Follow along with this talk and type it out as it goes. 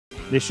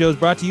This show is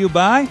brought to you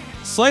by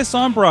Slice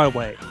on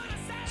Broadway,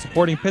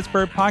 supporting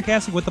Pittsburgh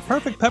podcasting with the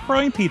perfect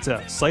pepperoni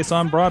pizza,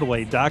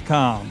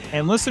 sliceonbroadway.com.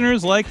 And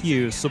listeners like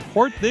you,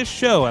 support this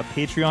show at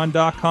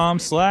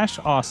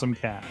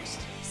patreon.com/awesomecast.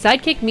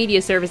 Sidekick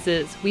Media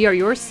Services. We are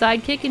your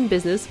sidekick in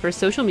business for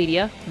social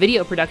media,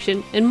 video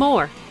production, and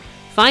more.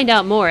 Find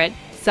out more at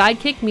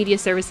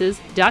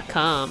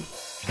sidekickmediaservices.com.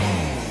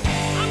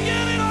 I'm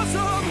getting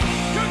awesome,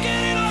 you're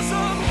getting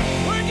awesome,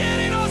 we're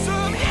getting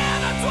awesome, yeah,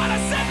 that's what I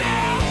said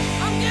now.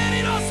 I'm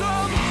getting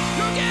awesome,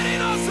 you're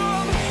getting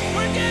awesome,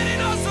 we're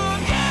getting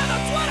awesome, yeah,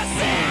 that's what I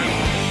said.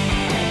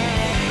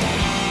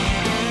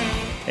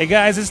 Hey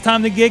guys, it's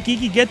time to get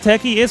geeky, get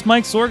techie. It's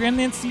Mike Sorg,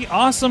 and it's the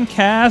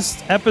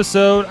AwesomeCast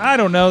episode. I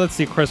don't know, that's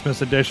the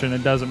Christmas edition.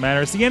 It doesn't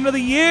matter. It's the end of the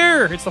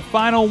year. It's the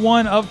final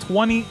one of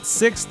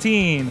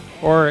 2016,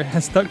 or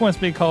as Doug wants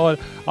me to call it,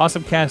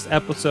 AwesomeCast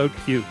episode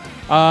Q.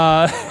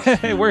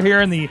 We're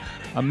here in the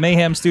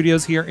Mayhem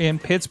Studios here in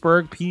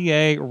Pittsburgh,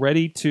 PA,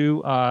 ready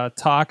to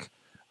talk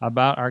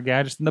about our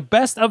gadgets and the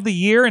best of the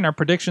year and our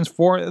predictions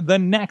for the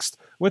next.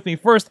 With me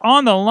first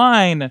on the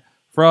line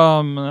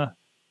from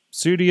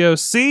Studio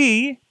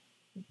C.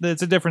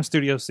 It's a different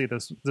Studio C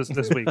this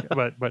week,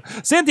 but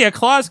Cynthia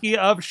Closkey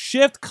of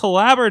Shift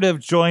Collaborative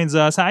joins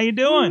us. How you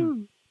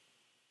doing?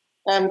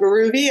 I'm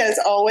groovy as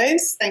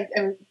always.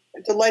 I'm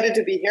delighted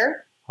to be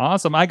here.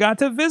 Awesome. I got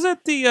to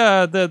visit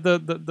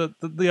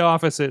the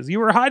offices. You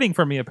were hiding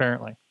from me,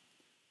 apparently.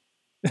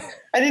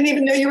 I didn't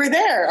even know you were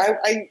there.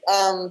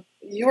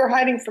 You were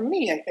hiding from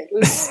me, I think. It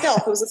was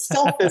stealth. It was a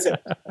stealth visit.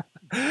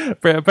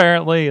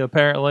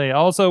 Apparently.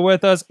 Also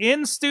with us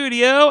in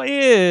studio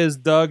is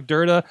Doug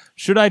Derda,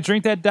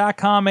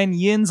 ShouldIDrinkThat.com, and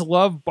Yin's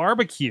Love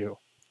Barbecue.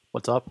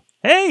 What's up?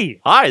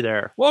 Hey! Hi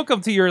there. Welcome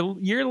to your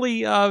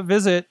yearly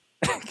visit,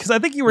 because I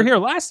think you were here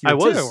last year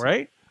too,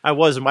 right? I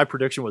was, and my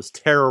prediction was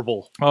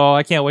terrible. Oh,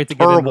 I can't wait to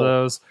get into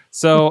those.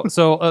 So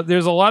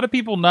there's a lot of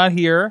people not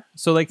here,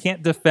 so they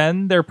can't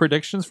defend their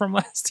predictions from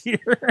last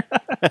year.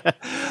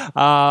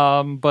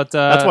 But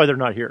that's why they're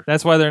not here.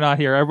 That's why they're not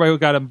here. Everybody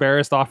got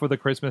embarrassed off of the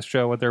Christmas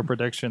show with their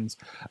predictions.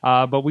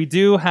 But we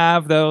do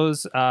have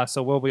those,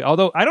 so we'll be.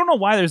 Although I don't know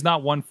why there's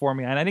not one for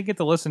me, and I didn't get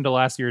to listen to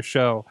last year's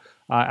show.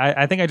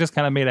 I think I just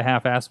kind of made a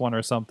half-ass one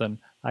or something,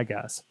 I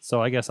guess.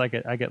 So I guess I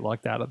get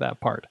lucked out of that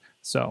part.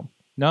 So.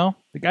 No,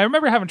 I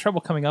remember having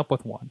trouble coming up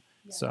with one.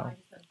 Yeah, so,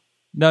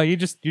 no, you're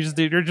just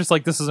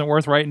like, this isn't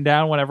worth writing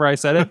down whenever I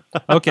said it.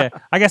 Okay,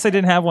 I guess I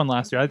didn't have one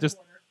last year. I just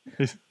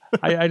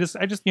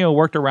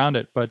worked around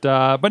it. But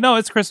no,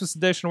 it's Christmas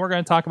edition. We're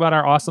going to talk about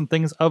our awesome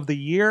things of the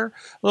year,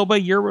 a little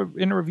bit of year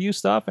in review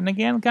stuff, and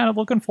again, kind of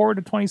looking forward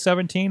to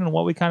 2017 and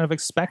what we kind of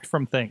expect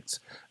from things.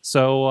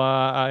 So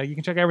you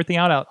can check everything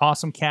out at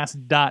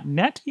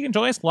awesomecast.net. You can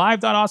join us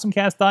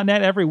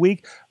live.awesomecast.net every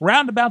week,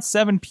 around about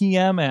 7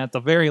 p.m. At the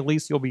very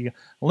least, you'll be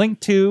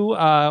linked to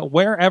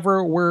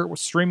wherever we're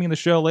streaming the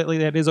show lately.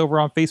 That is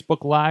over on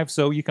Facebook Live.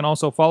 So you can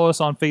also follow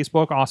us on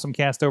Facebook,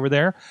 AwesomeCast over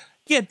there.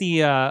 Get the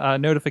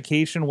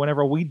notification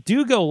whenever we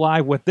do go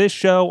live with this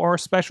show or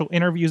special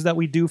interviews that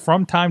we do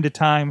from time to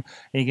time.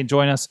 And you can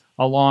join us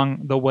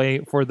along the way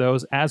for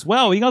those as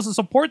well. You can also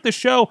support the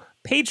show,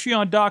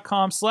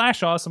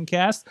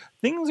 patreon.com/awesomecast.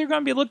 Things are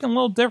going to be looking a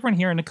little different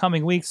here in the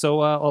coming weeks, so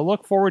I'll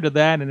look forward to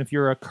that. And if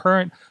you're a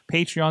current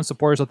Patreon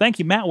supporter, so thank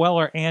you, Matt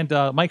Weller and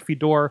Mike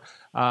Fedor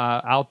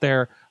out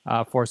there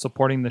for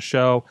supporting the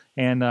show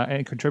and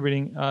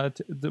contributing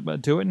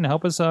to it and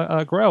help us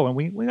grow. And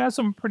we got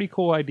some pretty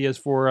cool ideas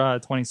for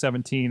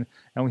 2017,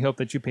 and we hope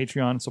that you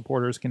Patreon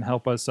supporters can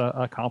help us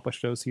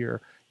accomplish those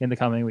here in the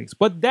coming weeks.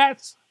 But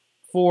that's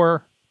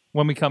for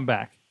when we come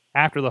back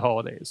after the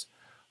holidays.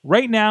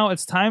 Right now,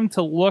 it's time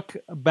to look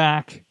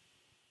back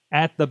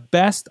at the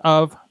best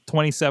of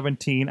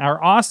 2017,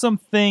 our awesome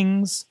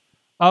things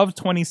of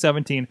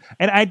 2017.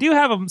 And I do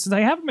have them, since I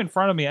have them in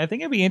front of me, I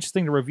think it'd be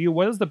interesting to review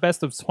what is the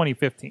best of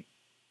 2015.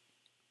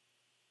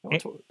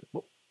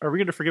 Are we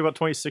going to forget about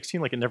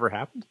 2016 like it never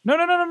happened? No.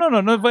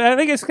 But I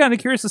think it's kind of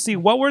curious to see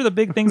what were the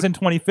big things in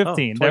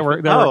 2015 that were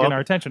getting our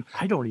attention.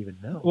 I don't even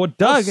know. Well, Doug,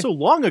 that was so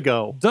long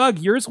ago. Doug,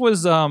 yours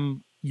was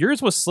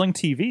Sling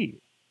TV.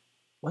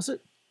 Was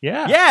it?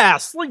 Yeah. Yeah,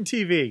 Sling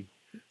TV.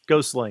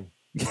 Go Sling.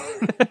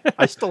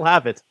 I still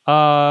have it.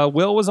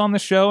 Will was on the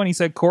show and he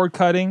said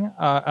Cordcutting.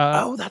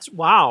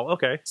 Wow.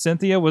 Okay.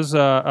 Cynthia was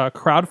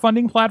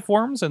crowdfunding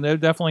platforms, and they've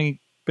definitely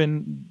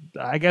been,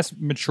 I guess,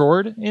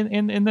 matured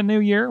in the new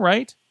year,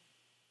 right?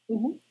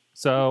 Mm-hmm.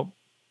 So,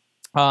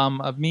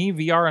 of me,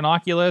 VR and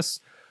Oculus.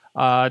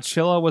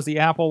 Chilla was the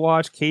Apple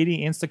Watch. Katie,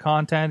 Insta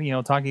content.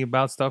 Talking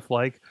about stuff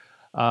like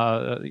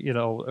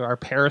our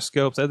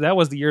Periscopes. That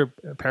was the year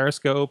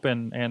Periscope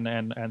and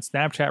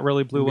Snapchat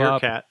really blew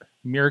up.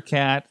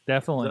 Meerkat,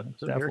 definitely.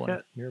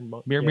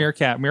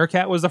 Meerkat?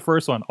 Meerkat was the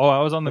first one. Oh, I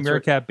was on the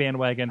Meerkat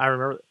bandwagon. I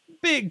remember.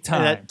 Big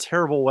time. And that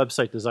terrible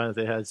website design that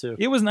they had, too.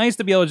 It was nice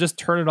to be able to just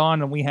turn it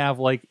on and we have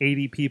like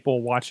 80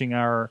 people watching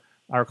our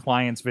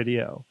client's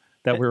video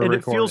that we were recording.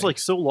 And it feels like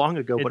so long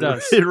ago, but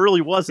does. It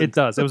really wasn't. It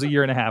does. It was a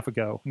year and a half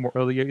ago,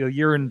 a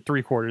year and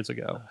 3/4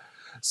 ago.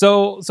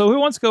 So who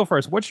wants to go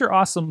first? What's your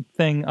awesome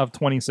thing of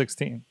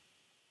 2016?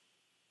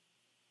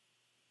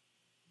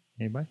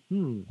 Anybody?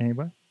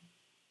 Anybody?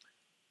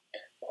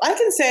 I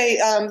can say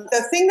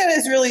the thing that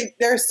is really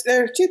there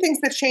are two things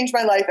that changed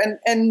my life,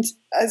 and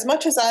as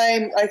much as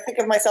I think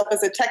of myself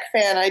as a tech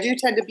fan, I do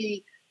tend to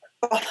be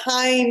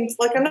behind.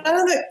 Like I'm not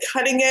on the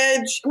cutting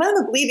edge. I'm not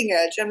on the bleeding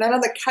edge. I'm not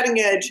on the cutting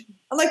edge.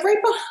 I'm like right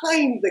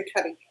behind the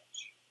cutting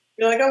edge.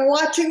 You know, like I'm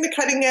watching the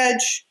cutting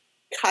edge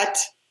cut,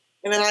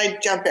 and then I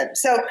jump in.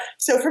 So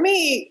for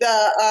me,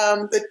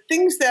 the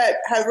things that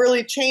have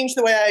really changed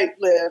the way I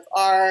live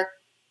are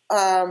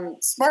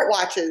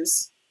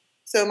smartwatches.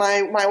 So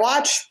my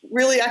watch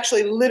really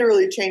actually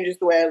literally changes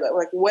the way I live.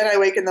 Like when I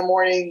wake in the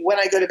morning, when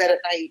I go to bed at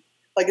night,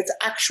 like it's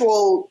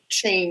actual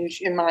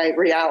change in my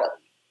reality.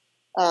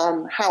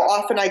 How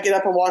often I get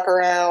up and walk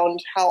around,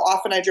 how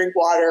often I drink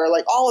water,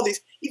 like all of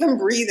these, even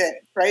breathing,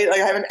 right?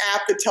 Like I have an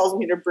app that tells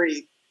me to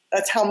breathe.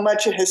 That's how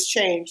much it has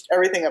changed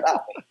everything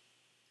about me.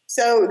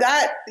 So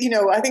that, you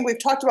know, I think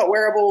we've talked about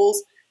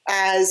wearables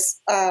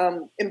as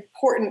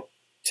important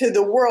to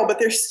the world, but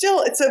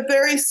it's a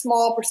very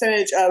small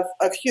percentage of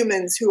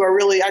humans who are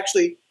really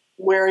actually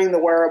wearing the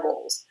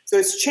wearables. So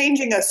it's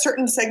changing a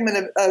certain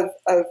segment of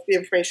the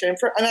information.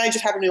 And I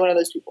just happen to be one of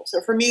those people. So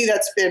for me,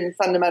 that's been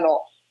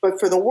fundamental. But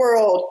for the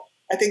world,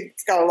 I think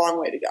it's got a long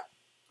way to go.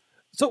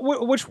 So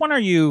which one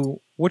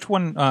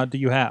do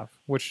you have?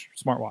 Which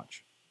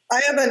smartwatch?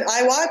 I have an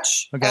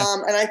iWatch, okay.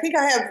 And I think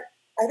I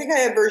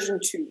have version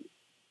 2.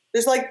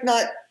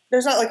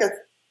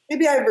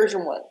 Maybe I have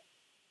version 1.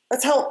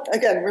 That's how,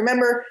 again,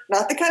 remember,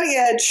 not the cutting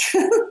edge.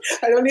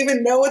 I don't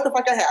even know what the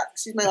fuck I have.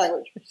 Excuse my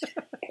language.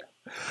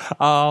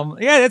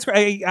 Yeah, that's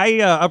great. I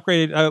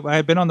upgraded.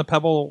 I've been on the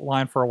Pebble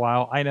line for a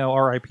while. I know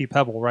R.I.P.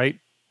 Pebble, right?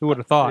 Who would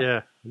have thought?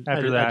 Yeah.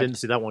 After that, I didn't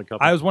see that one coming.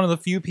 I was one of the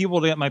few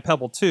people to get my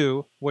Pebble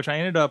 2, which I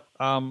ended up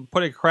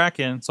putting a crack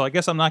in. So I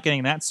guess I'm not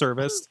getting that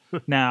serviced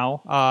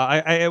now.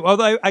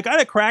 Although I got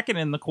a Kraken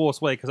in the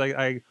coolest way because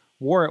I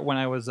wore it when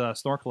I was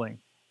snorkeling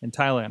in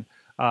Thailand.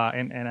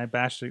 And I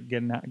bashed it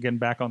getting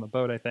back on the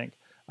boat, I think.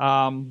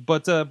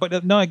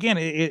 But no, again,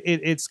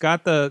 it's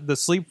got the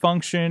sleep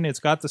function. It's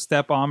got the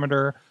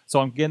stepometer. So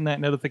I'm getting that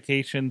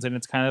notifications, and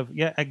it's kind of,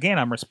 again,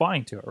 I'm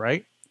responding to it,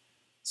 right?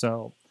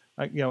 So,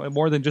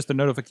 more than just the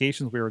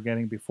notifications we were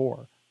getting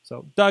before.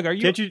 So, Doug, are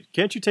you...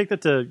 Can't you take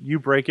that to You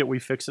Break It, We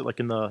Fix It, like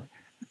in the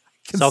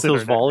South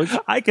Hills Village?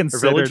 I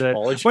considered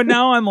it. But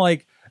now I'm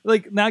like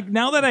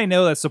now that I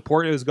know that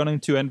support is going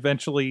to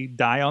eventually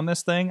die on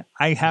this thing,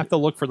 I have to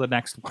look for the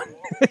next one,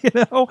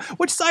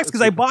 which sucks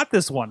because I bought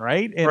this one,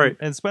 right?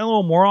 And spent a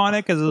little more on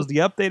it because it was the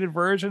updated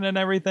version and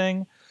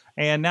everything.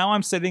 And now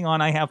I'm sitting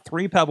on, I have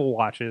 3 Pebble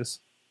watches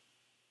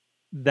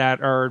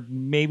that are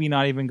maybe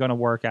not even going to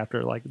work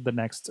after like the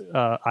next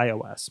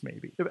iOS,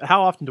 maybe.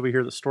 How often do we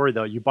hear the story,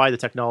 though? You buy the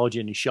technology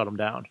and you shut them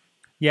down.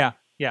 Yeah.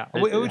 Yeah,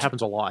 it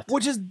happens a lot.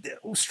 Which is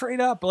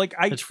straight up like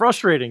it's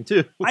frustrating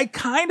too. I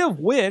kind of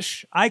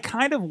wish I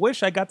got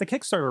the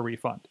Kickstarter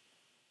refund.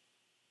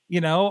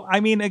 I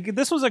mean,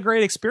 this was a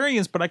great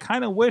experience, but I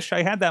kind of wish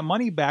I had that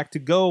money back to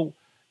go.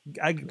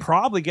 I'd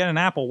probably get an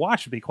Apple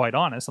Watch, to be quite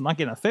honest. I'm not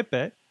getting a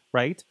Fitbit,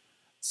 right?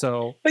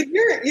 So, but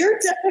you're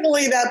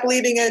definitely that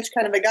bleeding edge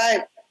kind of a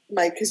guy,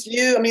 Mike. Because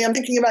I'm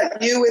thinking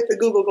about you with the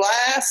Google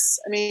Glass.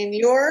 I mean,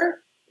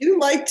 You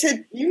like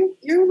to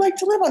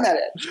live on that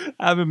edge.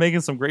 I've been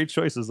making some great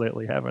choices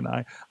lately, haven't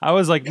I? I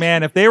was like,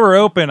 man, if they were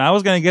open, I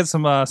was going to get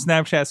some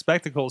Snapchat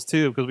spectacles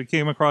too, because we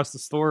came across the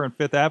store on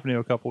 5th Avenue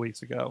a couple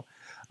weeks ago.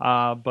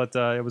 But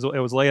it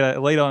was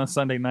late on a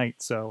Sunday night.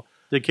 So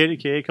did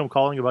KDKA come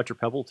calling about your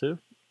Pebble too?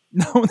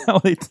 No,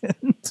 they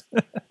didn't.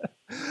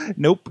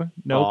 Nope,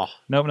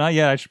 not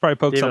yet. I should probably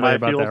poke somebody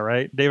about that,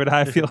 right? David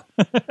Highfield.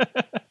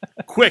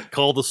 Quick,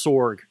 call the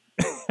Sorg.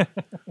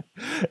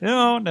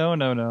 No.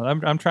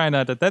 I'm trying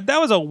not to. That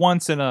was a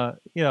once in a,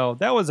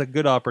 that was a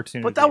good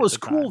opportunity. But that was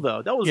cool,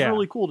 though. That was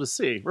really cool to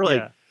see. We're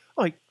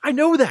like, I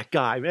know that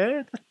guy,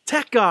 man, the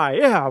tech guy.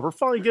 Yeah, we're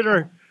finally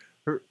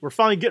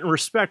getting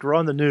respect. We're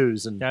on the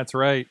news, and that's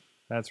right.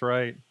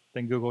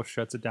 Then Google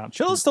shuts it down.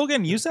 Chilla's still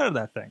getting use out of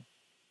that thing.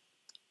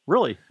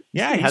 Really?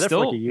 Yeah,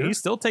 he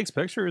still takes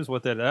pictures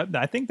with it.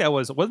 I think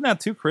wasn't that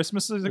 2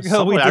 Christmases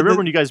ago? I remember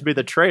when you guys made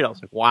the trade. I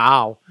was like,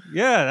 wow.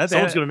 Yeah,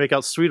 someone's going to make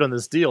out sweet on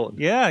this deal.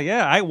 Yeah.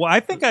 I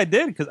think I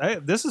did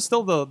because this is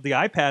still the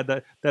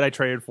iPad that I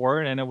traded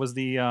for, and it was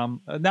the. Now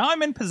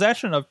I'm in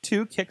possession of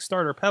 2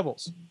 Kickstarter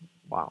Pebbles.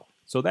 Wow.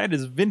 So that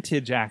is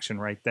vintage action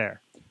right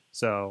there.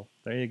 So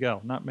there you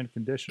go. Not mint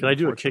condition. Can I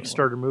do a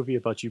Kickstarter movie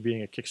about you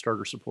being a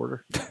Kickstarter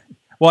supporter?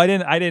 Well, I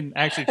didn't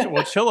actually.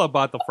 Well, Chilla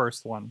bought the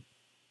first one.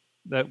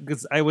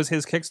 Because I was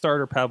his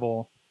Kickstarter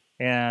Pebble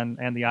and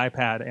the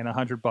iPad and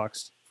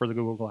 $100 for the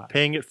Google Glass.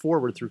 Paying it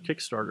forward through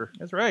Kickstarter.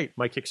 That's right.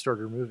 My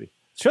Kickstarter movie.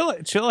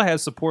 Chilla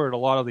has supported a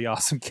lot of the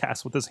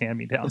AwesomeCast with his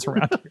hand-me-downs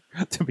around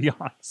here, to be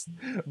honest.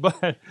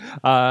 But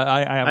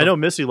I know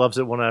Missy loves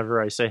it whenever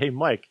I say, "Hey,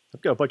 Mike,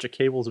 I've got a bunch of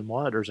cables and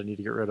monitors I need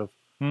to get rid of."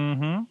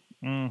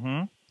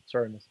 Mm-hmm.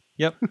 Sorry, Miss.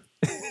 Yep.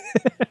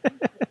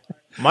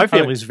 My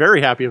family's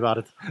very happy about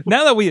it.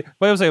 Now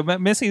that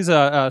Missy's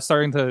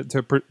starting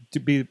to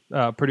be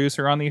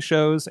producer on these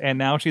shows, and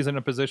now she's in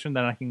a position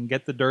that I can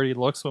get the dirty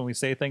looks when we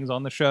say things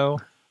on the show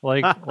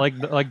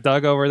like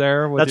Doug over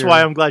there. With That's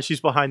why I'm glad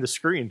she's behind the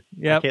screen.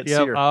 Yep. I can't see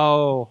her.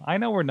 Oh, I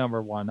know we're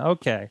number one.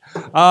 Okay.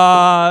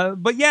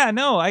 But yeah,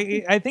 no,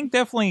 I think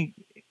definitely,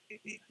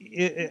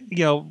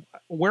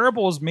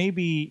 wearables may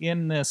be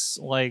in this,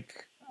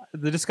 like,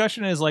 the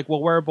discussion is like,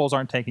 well, wearables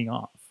aren't taking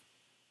off.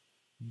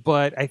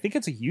 But I think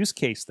it's a use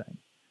case thing.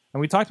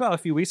 And we talked about a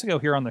few weeks ago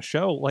here on the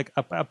show, like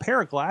a pair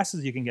of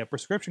glasses you can get,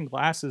 prescription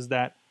glasses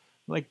that,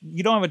 like,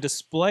 you don't have a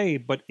display,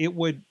 but it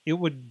would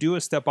do a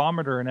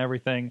stepometer and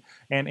everything,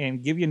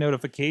 and give you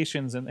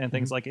notifications and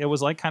things. Like, it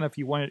was like, kind of,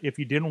 if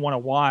you didn't want to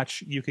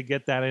watch, you could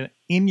get that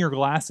in your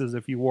glasses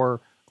if you wore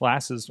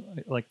glasses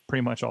like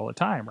pretty much all the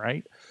time,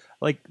 right?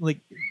 Like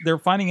they're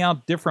finding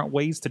out different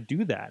ways to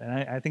do that, and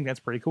I think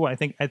that's pretty cool. I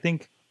think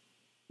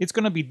it's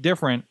going to be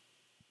different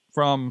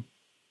from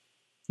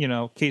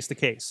case to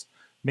case.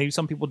 Maybe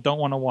some people don't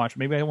want to watch.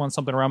 Maybe I want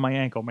something around my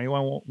ankle. Maybe I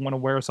want to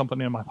wear something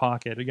in my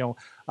pocket.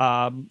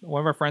 One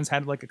of our friends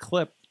had like a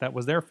clip that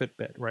was their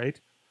Fitbit, right?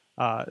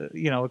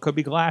 It could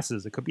be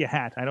glasses. It could be a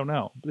hat. I don't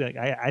know.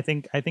 I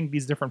think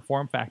these different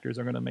form factors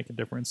are going to make a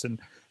difference, and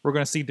we're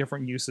going to see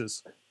different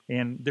uses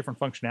and different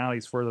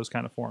functionalities for those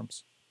kind of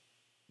forms.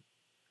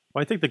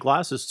 Well, I think the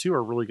glasses too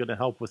are really going to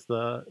help with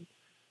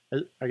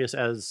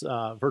as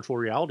virtual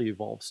reality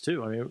evolves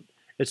too. I mean,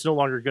 it's no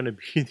longer going to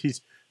be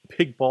these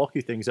big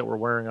bulky things that we're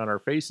wearing on our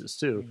faces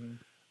too.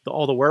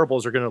 All the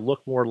wearables are going to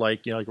look more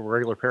like like a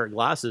regular pair of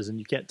glasses, and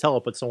you can't tell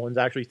it, but someone's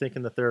actually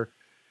thinking that they're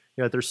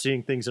they're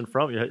seeing things in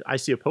front of you. I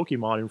see a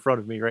Pokemon in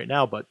front of me right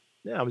now, but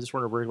yeah, I'm just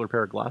wearing a regular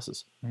pair of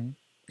glasses.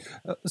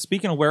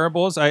 Speaking of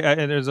wearables,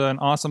 there's an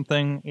awesome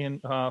thing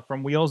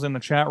from Wheelz in the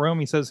chat room.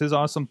 He says his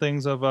awesome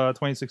things of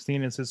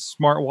 2016 is his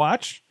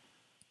smartwatch,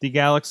 the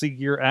Galaxy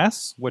Gear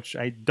S, which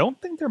I don't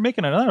think they're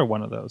making another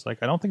one of those. Like,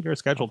 I don't think they're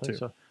scheduled to.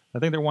 So. I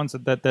think they're ones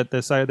that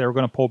decided they were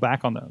going to pull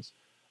back on those.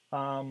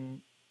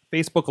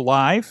 Facebook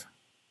Live,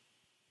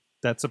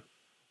 that's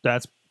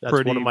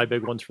pretty, one of my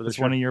big ones for this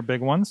year. One of your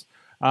big ones.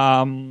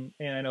 And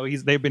I know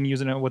they've been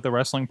using it with the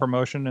wrestling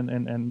promotion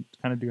and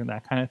kind of doing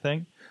that kind of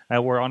thing.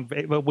 We're on,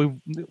 but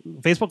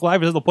Facebook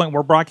Live is to the point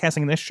we're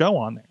broadcasting this show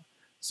on there.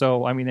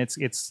 So I mean,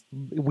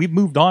 we've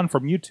moved on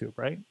from YouTube,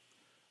 right?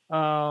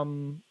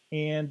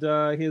 And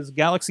his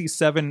Galaxy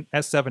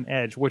S7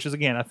 Edge, which is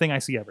again a thing I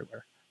see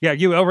everywhere. Yeah,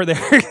 you over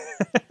there.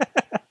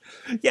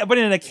 Yeah, but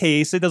in a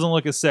case, it doesn't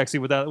look as sexy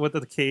with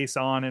the case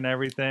on and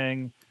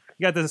everything.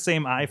 You got the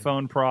same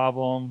iPhone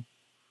problem.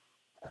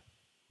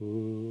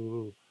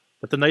 Ooh.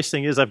 But the nice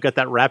thing is I've got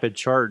that rapid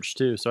charge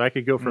too, so I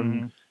could go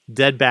from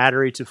dead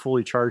battery to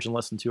fully charged in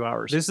less than 2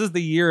 hours. This is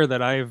the year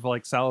that I've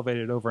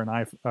salivated over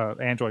an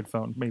Android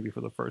phone, maybe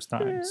for the first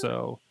time. Yeah.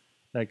 So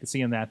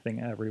seeing that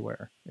thing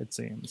everywhere, it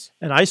seems.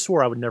 And I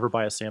swore I would never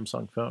buy a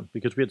Samsung phone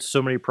because we had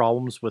so many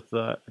problems with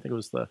I think it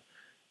was the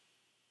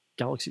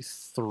Galaxy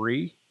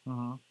 3.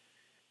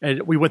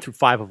 And we went through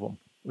 5 of them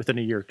within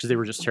a year because they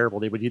were just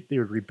terrible. They would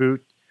reboot,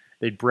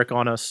 they'd brick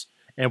on us,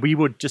 and we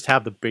would just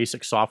have the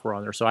basic software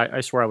on there. So I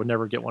swear I would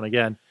never get one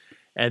again.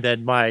 And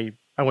then I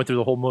went through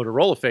the whole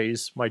Motorola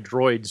phase. My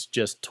droids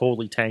just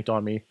totally tanked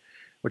on me,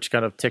 which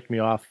kind of ticked me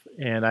off.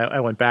 And I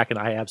went back and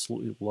I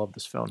absolutely love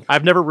this phone.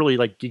 I've never really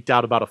geeked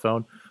out about a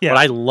phone, but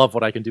I love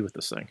what I can do with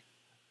this thing.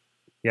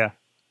 Yeah.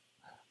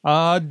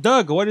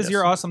 Doug, what is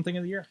your awesome thing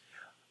of the year?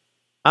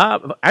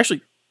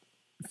 Actually,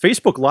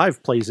 Facebook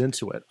Live plays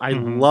into it. I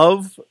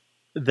love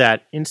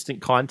that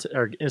instant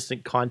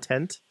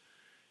content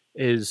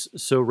is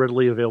so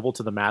readily available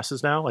to the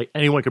masses now. Like,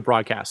 anyone could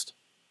broadcast.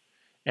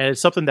 And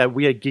it's something that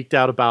we had geeked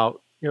out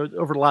about,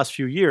 over the last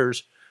few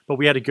years, but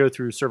we had to go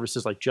through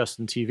services like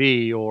iJustine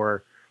TV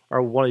or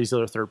one of these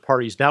other third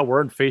parties. Now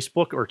we're on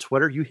Facebook or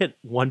Twitter. You hit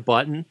one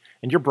button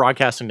and you're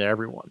broadcasting to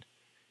everyone.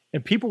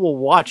 And people will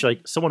watch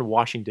someone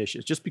washing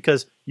dishes just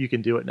because you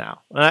can do it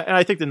now. And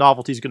I think the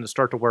novelty is going to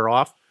start to wear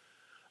off.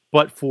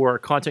 But for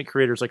content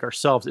creators like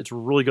ourselves, it's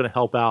really going to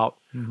help out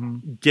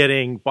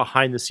getting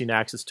behind the scene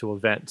access to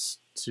events,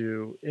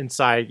 to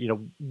inside,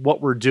 what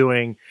we're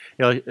doing.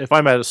 If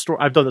I'm at a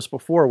store, I've done this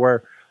before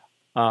where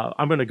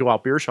I'm going to go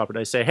out beer shopping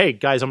and I say, "Hey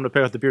guys, I'm going to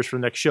pick out the beers for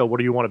the next show. What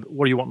do you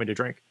want me to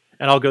drink?"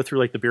 And I'll go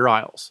through the beer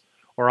aisles,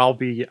 or I'll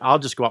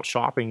just go out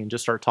shopping and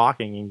just start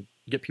talking and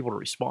get people to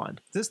respond.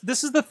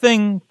 This is the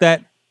thing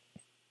that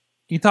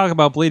you talk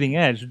about bleeding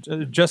edge.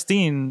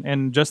 iJustine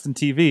and iJustine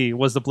TV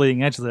was the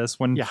bleeding edge of this.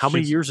 How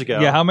many years ago?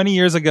 Yeah, how many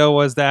years ago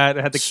was that?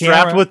 It had the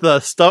strapped camera with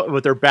the stuff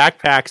with their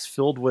backpacks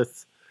filled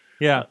with.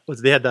 Yeah,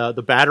 they had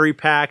the battery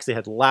packs. They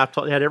had the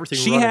laptop. They had everything.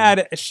 She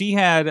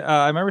had.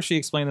 I remember she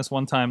explained this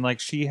one time.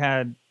 She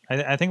had.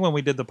 I think when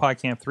we did the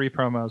PodCamp 3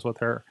 promos with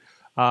her,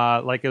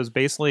 it was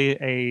basically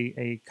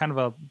a kind of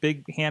a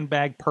big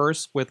handbag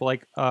purse with one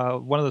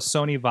of the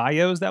Sony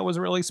Vios that was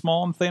really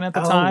small and thin at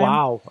the time.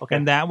 Wow! Okay,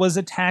 and that was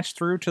attached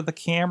through to the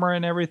camera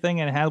and everything,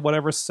 and it had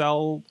whatever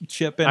cell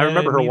chip in it. I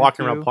remember her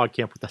walking around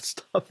PodCamp with that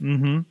stuff.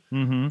 I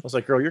was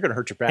like, "Girl, you're going to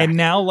hurt your back." And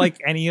now,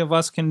 any of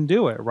us can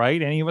do it,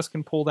 right? Any of us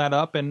can pull that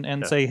up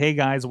and say, "Hey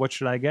guys, what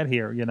should I get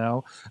here?"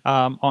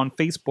 On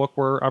Facebook,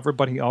 where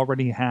everybody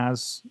already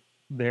has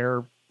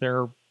their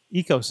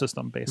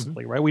ecosystem,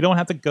 basically, right? We don't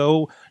have to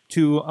go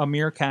to a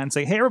Meerkat and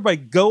say, hey, everybody,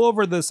 go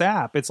over this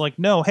app. It's like,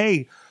 no,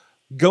 hey,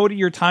 go to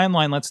your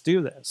timeline. Let's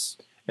do this.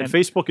 And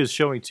Facebook is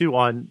showing too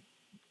on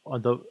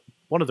the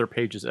one of their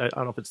pages. I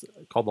don't know if it's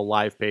called the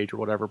live page or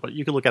whatever, but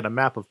you can look at a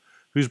map of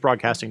who's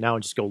broadcasting now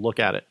and just go look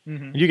at it.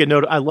 And you get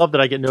I love that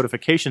I get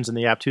notifications in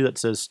the app too that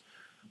says,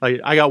 like,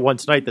 I got one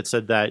tonight that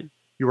said that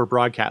you were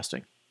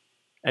broadcasting,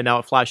 and now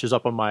it flashes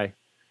up on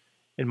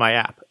in my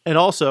app. And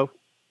also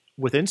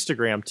with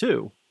Instagram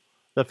too,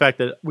 the fact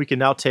that we can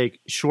now take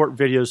short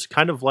videos,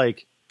 kind of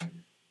like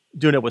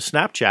doing it with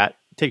Snapchat,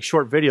 take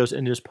short videos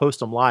and just post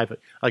them live,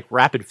 like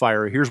rapid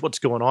fire. Here's what's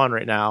going on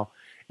right now.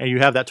 And you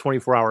have that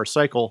 24-hour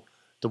cycle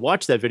to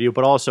watch that video.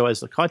 But also as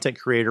the content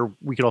creator,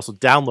 we can also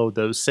download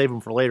those, save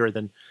them for later, and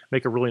then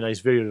make a really nice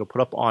video to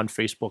put up on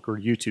Facebook or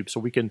YouTube. So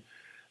we can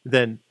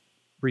then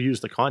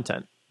reuse the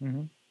content.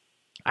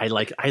 I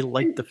like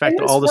the fact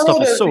that all this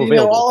stuff is so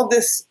available. All of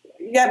this,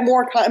 yet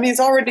more. I mean, it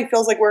already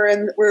feels like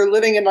we're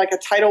living in like a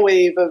tidal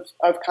wave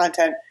of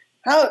content.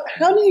 How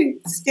do you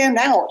stand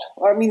out?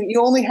 I mean,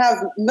 you only have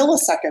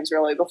milliseconds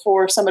really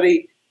before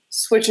somebody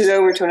switches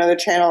over to another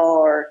channel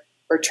or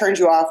turns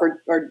you off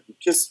or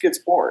just gets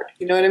bored.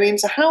 You know what I mean?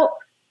 So how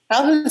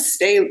does it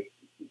stay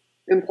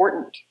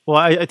important? Well,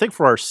 I think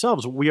for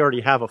ourselves, we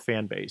already have a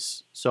fan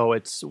base, so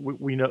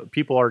we know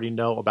people already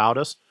know about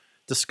us.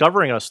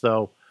 Discovering us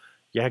though,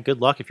 yeah,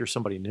 good luck if you're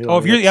somebody new.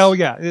 Oh,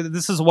 yeah.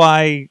 This is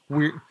why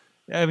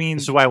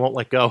this is why I won't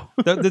let go.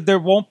 There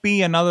won't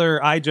be another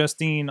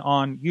iJustine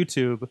on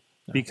YouTube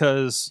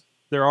because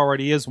there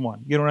already is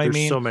one. You know what I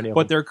mean? So many of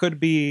but them. There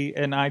could be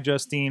an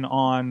iJustine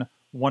on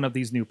one of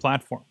these new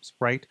platforms,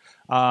 right?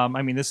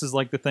 I mean, this is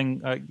like the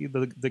thing.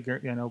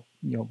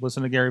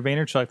 Listen to Gary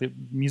Vaynerchuk.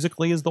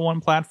 Musically is the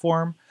one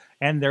platform,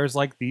 and there's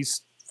like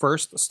these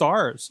first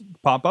stars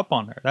pop up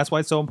on there. That's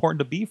why it's so important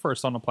to be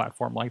first on a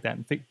platform like that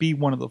and be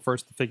one of the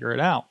first to figure it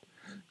out.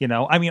 You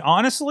know, I mean,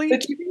 honestly.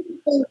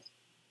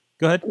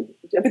 Go ahead.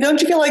 But don't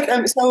you feel like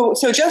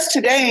so just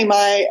today,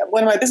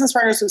 one of my business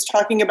partners was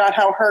talking about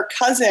how her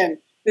cousin,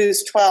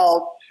 who's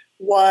 12,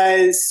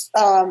 was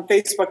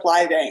Facebook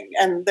living,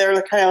 and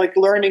they're kind of like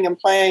learning and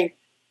playing.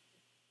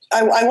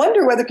 I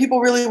wonder whether people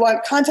really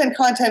want content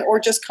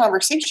or just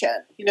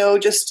conversation,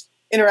 just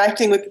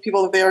interacting with the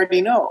people that they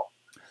already know,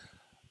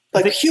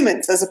 like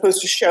humans as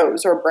opposed to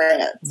shows or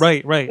brands.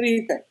 Right. What do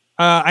you think?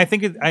 I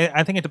think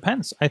it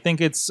depends. I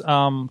think it's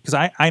because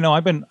I know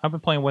I've been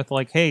playing with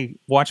like, hey,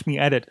 watch me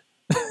edit.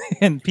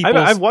 And people,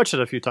 I've watched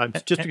it a few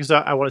times just because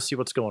I want to see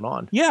what's going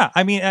on. Yeah,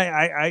 I mean,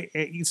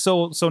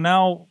 so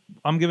now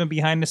I'm giving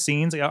behind the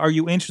scenes. Are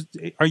you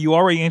interested? Are you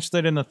already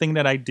interested in the thing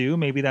that I do?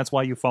 Maybe that's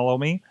why you follow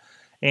me.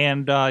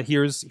 And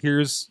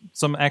here's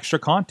some extra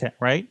content,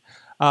 right?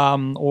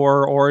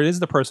 Or it is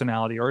the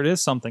personality, or it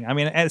is something. I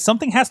mean,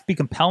 something has to be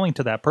compelling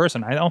to that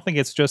person. I don't think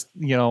it's just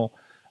you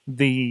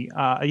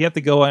have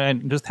to go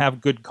and just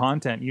have good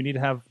content. You need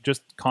to have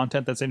just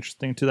content that's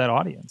interesting to that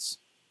audience.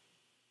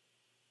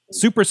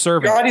 Super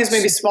serving. Your audience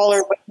may be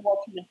smaller, but more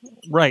connected.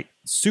 Right.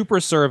 Super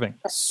serving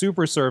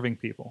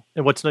people.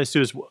 And what's nice too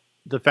is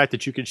the fact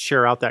that you can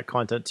share out that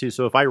content too.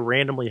 So if I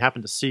randomly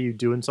happen to see you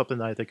doing something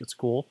that I think is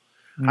cool,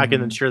 I can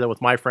then share that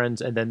with my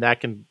friends, and then that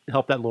can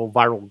help that little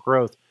viral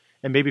growth.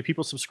 And maybe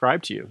people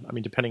subscribe to you. I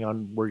mean, depending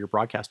on where you're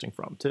broadcasting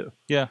from too.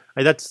 Yeah.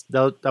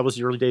 That was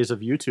the early days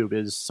of YouTube,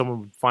 is someone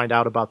would find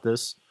out about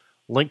this,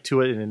 link to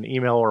it in an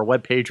email or a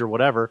web page or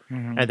whatever,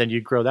 and then you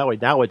grow that way.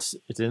 Now it's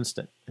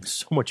instant. It's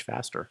so much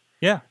faster.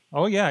 Yeah.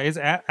 Oh yeah. It's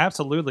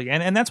absolutely.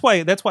 And that's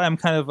why I'm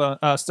kind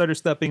of stutter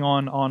stepping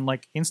on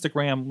like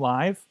Instagram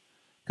Live,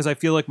 because I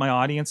feel like my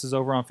audience is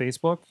over on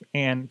Facebook,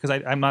 and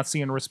because I'm not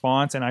seeing a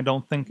response, and I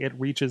don't think it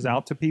reaches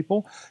out to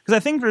people. Because I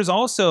think there's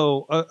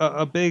also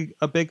a big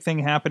thing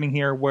happening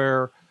here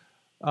where,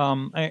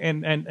 and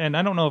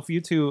I don't know if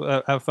you two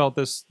have felt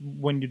this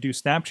when you do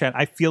Snapchat.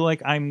 I feel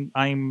like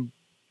I'm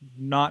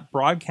not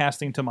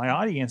broadcasting to my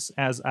audience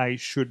as I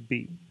should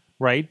be.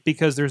 Right?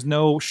 Because there's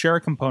no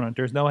share component.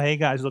 There's no, hey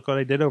guys, look what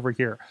I did over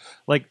here.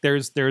 Like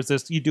there's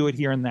this, you do it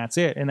here and that's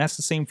it. And that's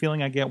the same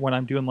feeling I get when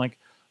I'm doing like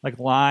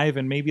live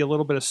and maybe a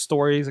little bit of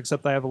stories,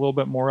 except I have a little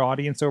bit more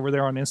audience over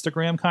there on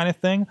Instagram kind of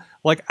thing.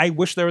 Like I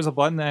wish there was a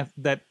button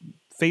that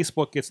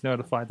Facebook gets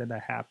notified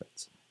that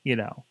happens,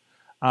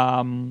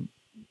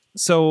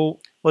 So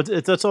well,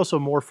 that's also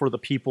more for the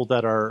people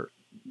that are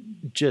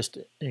just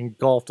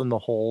engulfed in the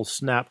whole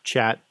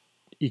Snapchat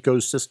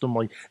ecosystem.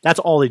 Like that's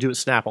all they do is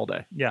snap all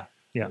day. Yeah.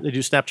 Yeah, they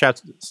do snaps.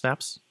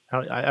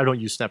 I don't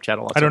use Snapchat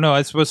a lot. I don't know.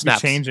 It's supposed to be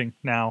changing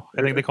now.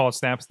 I think they call it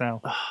snaps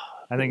now.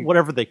 I think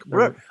whatever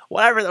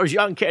those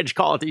young kids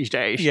call it these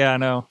days. Yeah,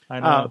 I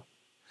know.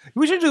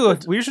 We should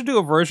do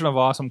a version of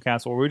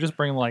AwesomeCast where we just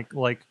bring like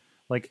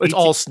it's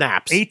all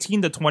snaps.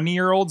 18 to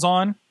 20-year-olds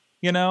on,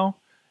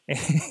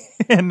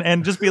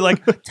 and just be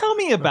like, tell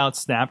me about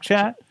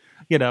Snapchat.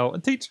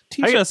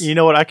 Teach us. You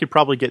know what? I could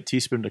probably get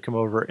Teaspoon to come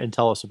over and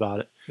tell us about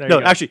it.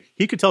 Actually,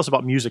 he could tell us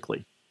about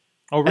Musical.ly.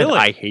 Oh, really? And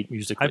I hate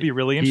Musical.ly. I'd be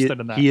really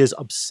interested in that. He is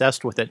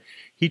obsessed with it.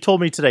 He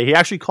told me today, he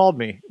actually called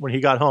me when he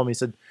got home. He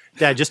said,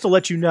 Dad, just to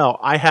let you know,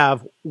 I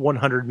have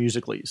 100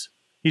 Musical.lys.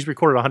 He's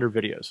recorded 100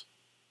 videos.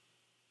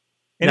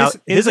 And Now, is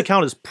his it-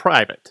 account is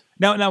private.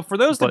 Now, for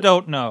those that But-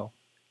 don't know,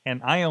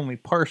 and I only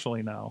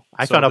partially know,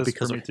 I so found out this is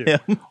because for of me too.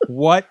 him.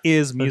 What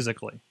is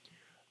Musical.ly?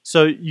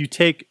 So you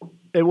take,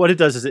 and what it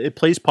does is it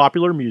plays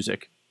popular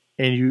music,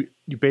 and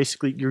you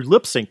basically you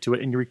lip sync to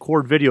it, and you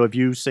record video of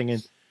you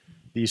singing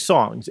these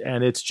songs,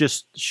 and it's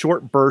just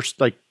short bursts,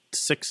 like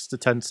 6 to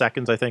 10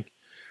 seconds, I think,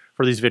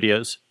 for these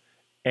videos,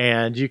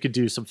 and you could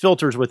do some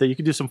filters with it. You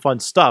could do some fun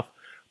stuff,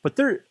 but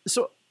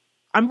so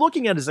I'm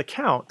looking at his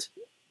account,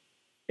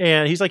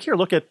 and he's like, "Here,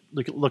 look at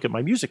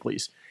my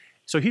Musical.lys."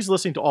 So he's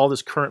listening to all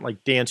this current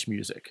like dance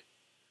music,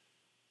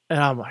 and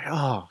I'm like,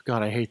 "Oh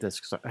God, I hate this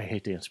because I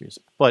hate dance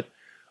music." But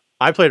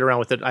I played around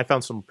with it. I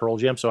found some Pearl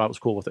Jam, so I was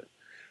cool with it.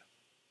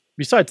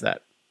 Besides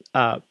that,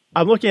 I'm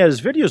looking at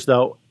his videos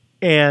though,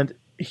 and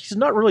he's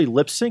not really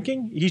lip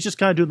syncing. He's just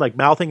kind of doing like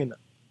mouthing, and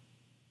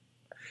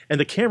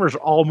the cameras are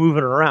all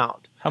moving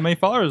around. How many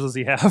followers does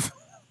he have?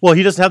 Well,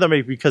 he doesn't have that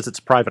many because it's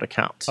a private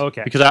account.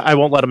 Okay. Because I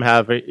won't let him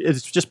have it.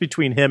 It's just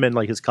between him and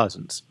like his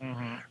cousins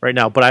right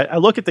now. But I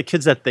look at the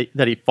kids that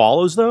he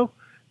follows though.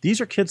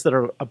 These are kids that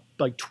are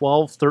like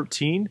 12,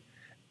 13.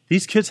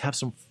 These kids have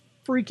some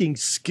freaking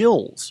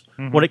skills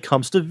when it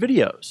comes to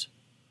videos.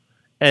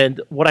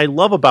 And what I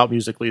love about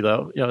Musical.ly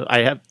though, I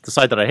have the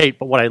side that I hate,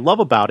 but what I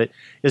love about it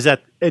is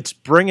that it's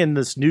bringing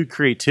this new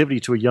creativity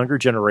to a younger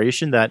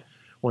generation that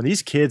when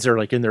these kids are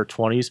like in their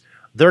 20s,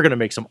 they're going to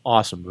make some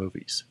awesome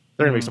movies.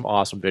 They're going to make some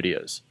awesome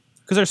videos.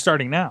 Because they're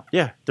starting now.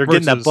 Yeah, they're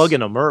getting that Versus- bug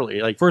in them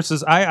early. Like,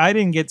 Versus I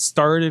didn't get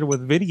started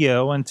with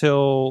video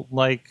until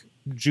like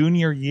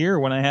junior year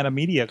when I had a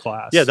media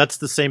class. yeah, that's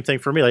the same thing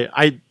for me. Like,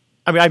 I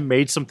mean, I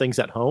made some things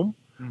at home,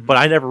 but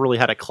I never really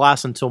had a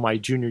class until my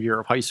junior year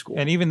of high school.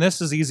 And even this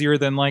is easier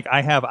than like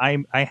I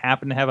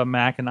happen to have a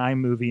Mac and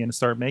iMovie and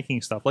start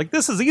making stuff. Like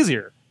this is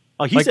easier.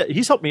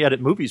 He's helped me edit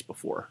movies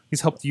before.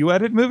 He's helped you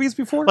edit movies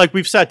before? Like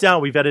we've sat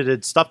down, we've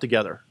edited stuff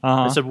together.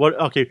 Uh-huh. I said, "What?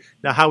 Okay,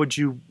 now how would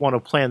you want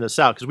to plan this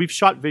out?" Because we've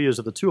shot videos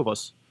of the two of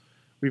us.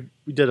 We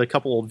did a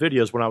couple old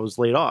videos when I was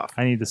laid off.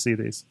 I need to see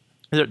these.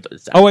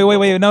 It's Oh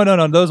wait.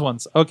 No, those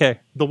ones. Okay.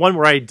 The one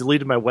where I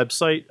deleted my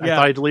website, I Yeah.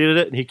 thought I deleted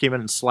it, and he came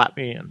in and slapped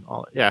me and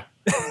all that. Yeah.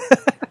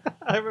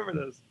 I remember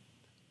those.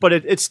 But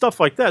it's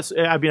stuff like that.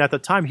 I mean, at the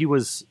time, he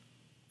was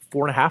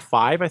 4.5,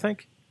 5, I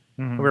think,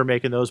 when we were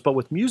making those. But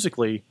with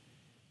Musical.ly,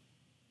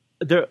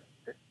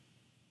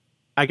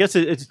 I guess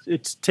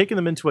it's taking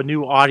them into a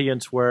new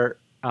audience where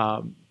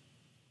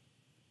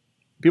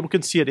people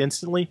can see it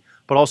instantly,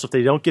 but also if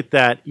they don't get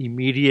that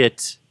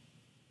immediate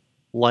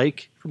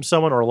like from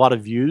someone or a lot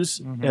of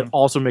views, it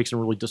also makes them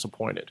really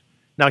disappointed.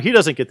 Now, he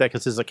doesn't get that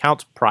because his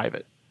account's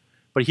private,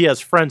 but he has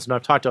friends, and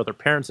I've talked to other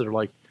parents that are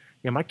like,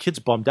 "Yeah, my kid's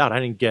bummed out. I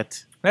didn't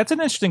get..." That's an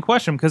interesting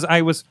question because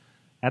I was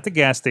at the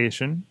gas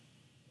station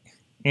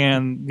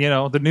and,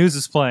 the news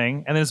is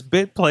playing and this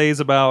bit plays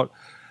about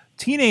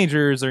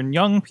teenagers and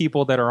young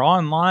people that are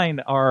online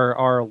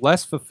are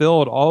less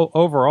fulfilled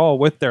overall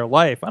with their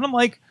life. And I'm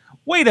like,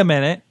 wait a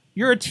minute.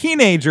 You're a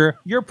teenager.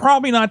 You're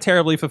probably not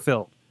terribly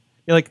fulfilled,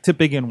 like to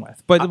begin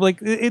with. But like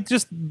it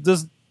just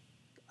does,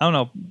 I don't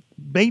know,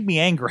 made me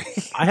angry.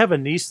 I have a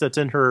niece that's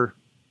in her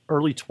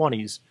early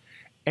 20s,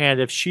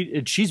 and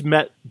she's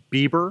met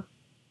Bieber,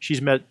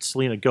 she's met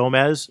Selena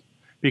Gomez,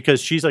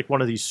 because she's like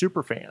one of these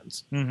super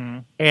fans.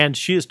 And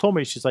she has told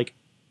me, she's like,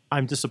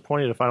 "I'm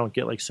disappointed if I don't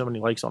get like so many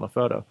likes on a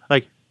photo."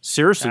 Like,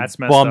 seriously, That's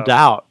messed bummed up.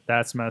 out.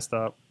 That's messed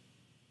up.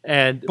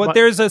 But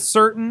There's a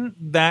certain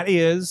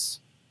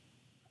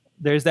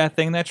there's that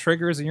thing that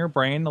triggers in your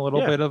brain a little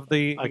Yeah. bit of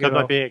the like, I'm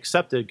not being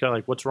accepted. Kind of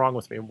like, what's wrong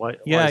with me? Why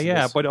yeah. is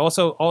this? But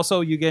also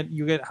you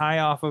get high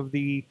off of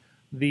the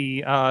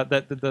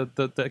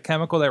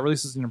chemical that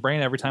releases in your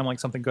brain every time like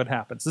something good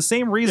happens. The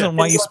same reason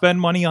why you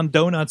spend money on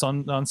donuts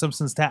on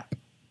Simpsons Tap,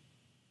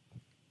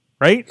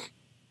 right?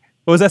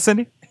 What was that,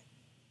 Cindy?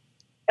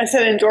 I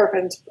said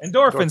endorphins.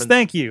 Endorphins.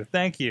 Thank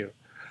you.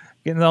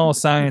 Getting all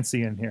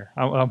sciencey in here.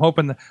 I'm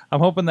hoping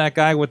that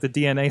guy with the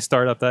DNA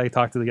startup that I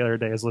talked to the other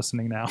day is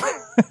listening now.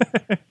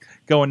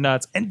 Going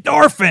nuts.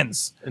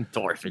 Endorphins.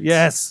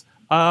 Yes.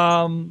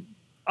 All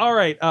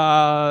right.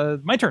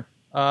 My turn.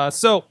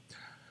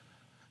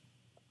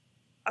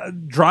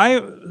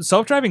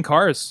 Self-driving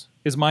cars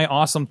is my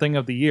awesome thing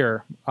of the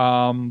year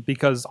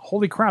because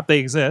holy crap, they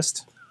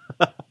exist.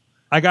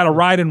 I got a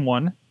ride in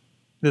one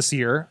this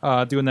year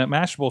doing that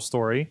Mashable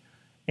story.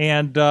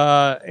 And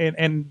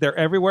they're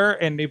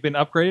everywhere, and they've been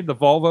upgraded. The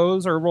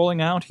Volvos are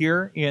rolling out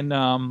here in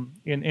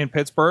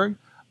Pittsburgh.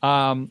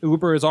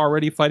 Uber is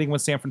already fighting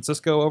with San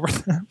Francisco over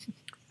them.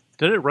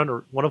 Did one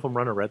of them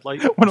run a red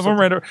light? One of them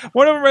ran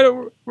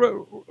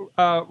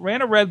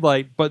a red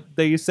light, but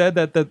they said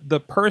that the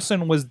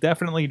person was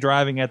definitely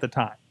driving at the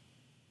time.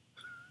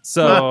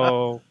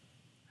 So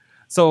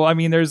I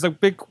mean, there's a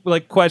big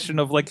like question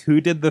of like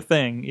who did the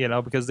thing,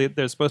 because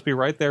they're supposed to be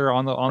right there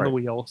on the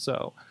wheel.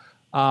 So.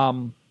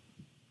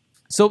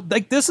 So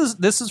like this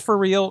is for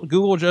real.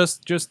 Google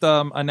just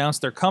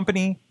announced their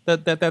company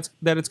that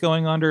it's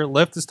going under.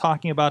 Lyft is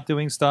talking about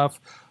doing stuff.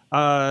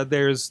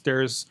 There's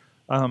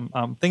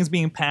things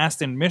being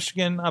passed in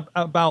Michigan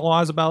about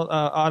laws about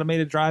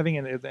automated driving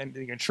and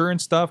the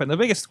insurance stuff. And the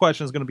biggest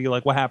question is going to be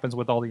like, what happens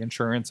with all the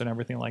insurance and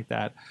everything like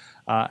that?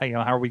 How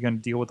are we going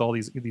to deal with all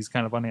these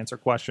kind of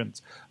unanswered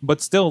questions?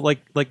 But still,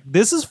 like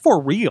this is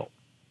for real.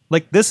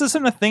 Like, this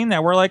isn't a thing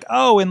that we're like,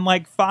 oh, in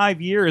like 5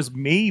 years,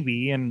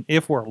 maybe, and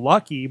if we're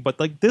lucky, but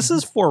like, this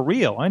is for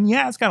real. And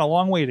yeah, it's got a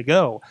long way to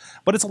go,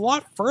 but it's a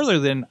lot further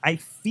than I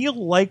feel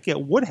like it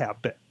would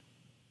have been.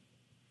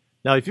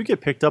 Now, if you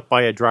get picked up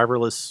by a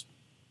driverless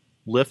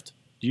Lyft,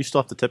 do you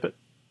still have to tip it?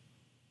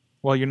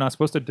 Well, you're not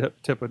supposed to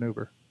tip an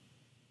Uber.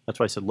 That's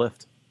why I said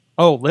Lyft.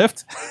 Oh,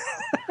 Lyft?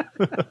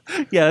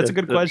 Yeah, that's a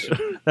good question.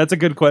 That's a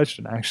good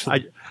question,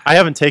 actually. I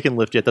haven't taken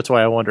Lyft yet. That's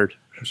why I wondered.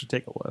 You should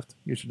take a Lyft.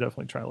 You should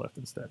definitely try Lyft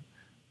instead.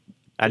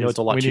 I know it's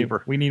a lot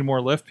cheaper. We need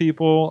more Lyft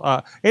people.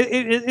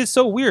 It's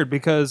so weird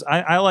because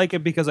I like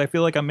it because I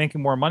feel like I'm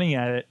making more money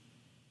at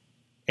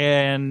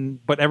it,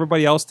 but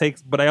everybody else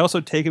takes. But I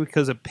also take it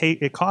because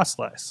it costs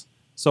less.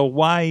 So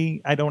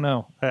why? I don't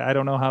know. I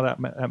don't know how that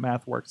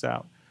math works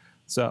out.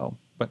 So,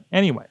 but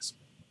anyways,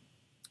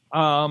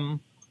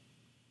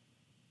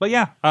 but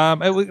yeah,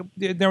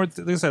 there was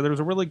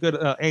a really good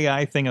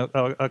AI thing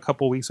a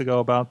couple weeks ago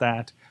about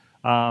that.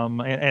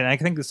 And I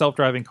think the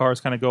self-driving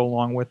cars kind of go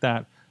along with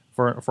that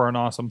for an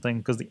awesome thing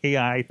because the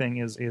AI thing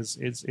is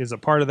a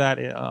part of that.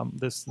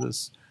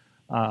 This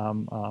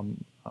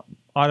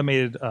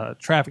automated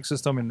traffic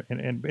system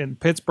in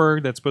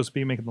Pittsburgh that's supposed to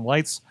be making the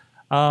lights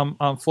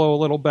flow a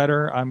little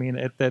better. I mean,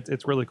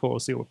 it's really cool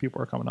to see what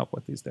people are coming up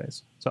with these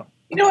days. So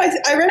I read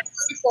an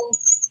article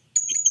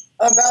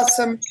about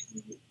some.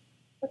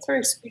 That's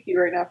very squeaky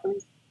right now for me.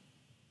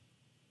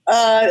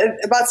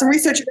 About some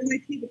research at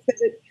MIT that said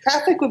that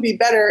traffic would be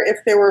better if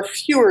there were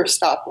fewer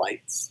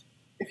stoplights.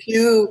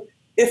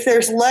 If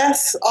there's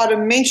less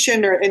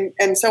automation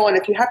and so on,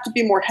 if you have to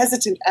be more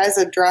hesitant as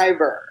a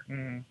driver,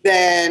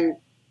 then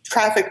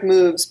traffic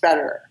moves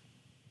better.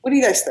 What do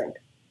you guys think?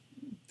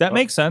 That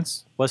makes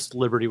sense. West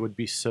Liberty would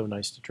be so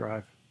nice to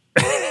drive.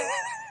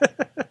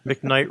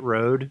 McKnight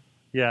Road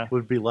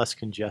would be less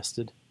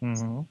congested.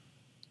 Mm-hmm.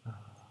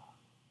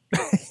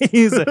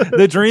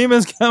 The dream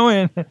is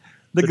going.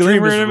 The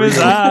glimmer of his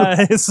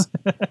eyes.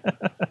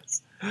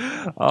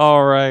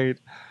 All right.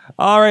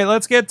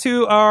 Let's get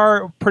to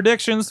our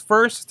predictions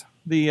first.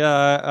 The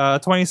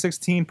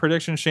 2016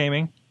 prediction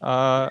shaming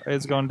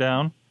is going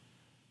down.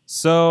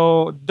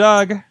 So,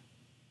 Doug,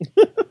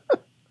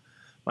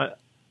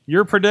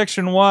 your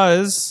prediction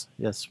was?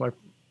 Yes,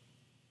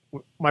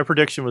 my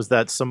prediction was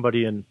that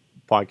somebody in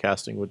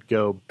podcasting would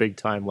go big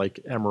time, like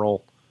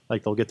Emerald.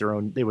 Like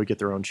they would get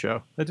their own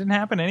show. That didn't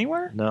happen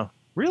anywhere? No.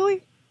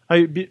 Really?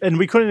 And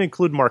we couldn't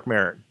include Mark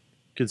Maron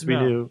because we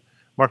knew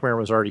Mark Maron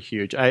was already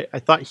huge. I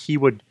thought he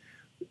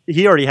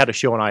already had a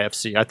show on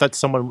IFC. I thought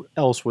someone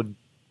else would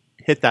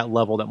hit that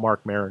level that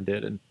Mark Maron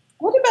did. And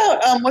what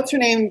about what's her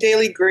name,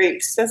 Daily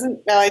Grace? I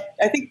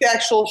think the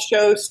actual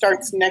show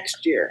starts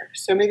next year,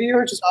 so maybe you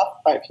were just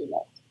off by a few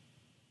months.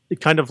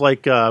 Kind of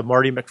like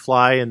Marty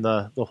McFly and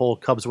the whole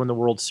Cubs win the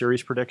World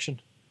Series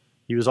prediction.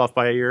 He was off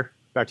by a year.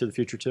 Back to the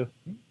Future too.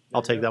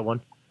 I'll take that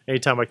one.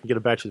 Anytime I can get a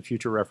Back to the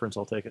Future reference,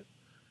 I'll take it.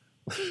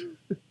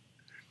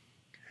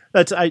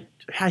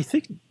 I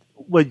think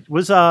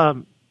was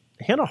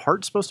Hannah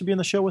Hart supposed to be in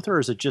the show with her, or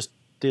is it just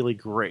Daily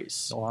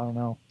Grace? Oh, I don't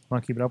know. I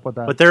want to keep it up with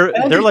that. But they're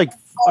like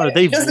are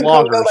they vloggers? Doesn't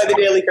go by the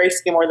Daily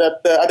Grace anymore.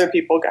 The other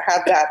people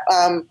have that.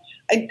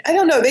 I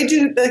don't know. They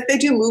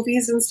do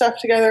movies and stuff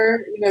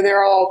together. You know,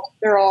 they're all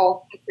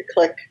the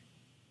click.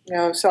 You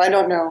know, so I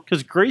don't know.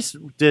 Because Grace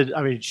did.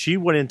 I mean, she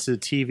went into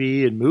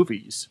TV and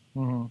movies.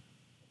 Mm-hmm.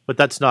 But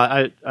that's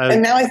not.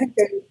 And now I think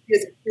that he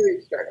is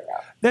really starting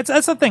out.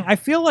 That's the thing. I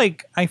feel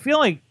like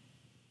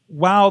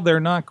while they're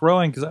not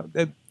growing,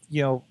 because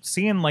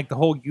seeing like the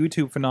whole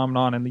YouTube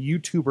phenomenon and the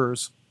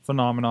YouTubers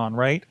phenomenon,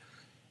 right?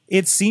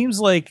 It seems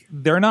like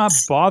they're not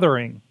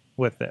bothering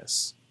with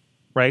this,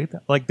 right?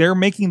 Like they're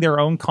making their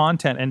own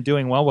content and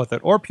doing well with it.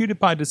 Or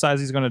PewDiePie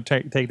decides he's going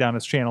to take down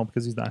his channel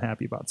because he's not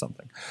happy about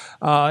something.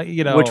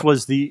 Which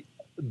was the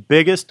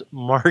biggest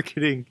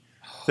marketing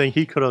thing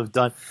he could have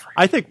done.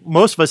 I think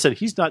most of us said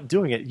he's not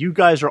doing it. You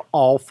guys are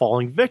all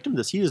falling victim to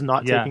this. He is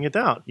not taking it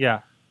down. Yeah,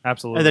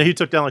 absolutely. And then he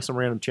took down like some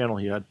random channel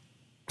he had.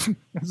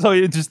 So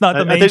it's just not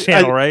the main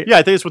channel, right? Yeah,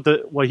 I think it's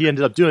what he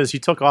ended up doing is he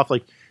took off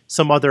like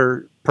some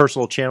other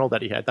personal channel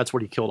that he had. That's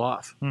what he killed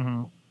off.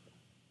 Mm-hmm.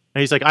 And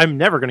he's like, I'm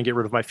never going to get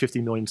rid of my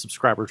 50 million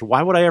subscribers.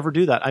 Why would I ever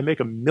do that? I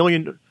make over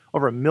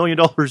 $1 million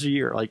a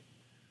year. Like,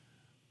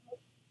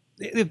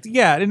 and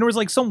there was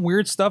like some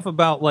weird stuff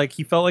about like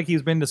he felt like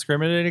he's been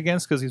discriminated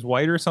against because he's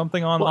white or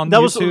something on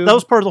YouTube. That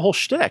was part of the whole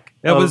shtick.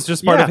 That was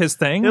just part of his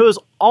thing? It was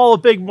all a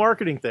big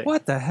marketing thing.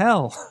 What the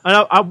hell?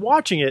 And I'm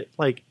watching it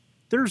like,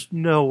 there's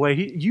no way.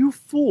 You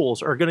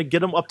fools are going to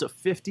get him up to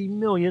 50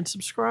 million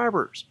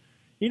subscribers.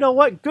 You know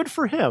what? Good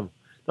for him.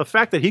 The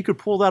fact that he could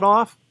pull that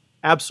off,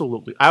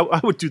 absolutely.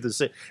 I would do the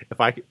same. If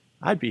I could,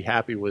 I'd be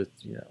happy with,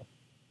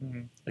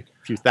 like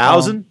a few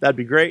thousand. That'd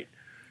be great.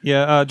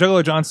 Yeah,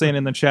 Juggalo John saying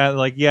in the chat,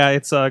 like, yeah,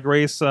 it's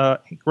Grace,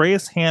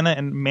 Hannah,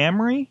 and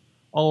Mamrie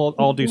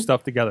all do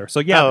stuff together. So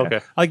yeah, Oh,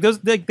 okay. like those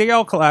they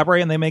all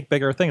collaborate and they make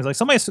bigger things. Like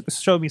somebody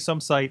showed me some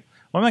site.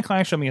 One of my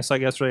clients showed me a site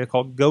yesterday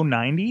called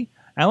Go90,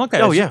 and I look at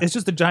it. Oh, yeah. It's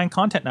just a giant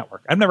content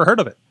network. I've never heard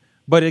of it.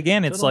 But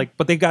again, it's like,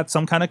 but they got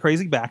some kind of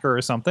crazy backer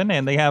or something,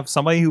 and they have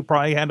somebody who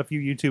probably had a few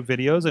YouTube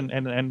videos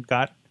and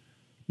got,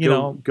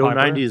 Go popular.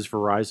 90 is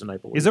Verizon, I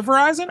believe. Is it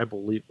Verizon? I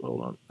believe.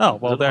 Hold on. Oh,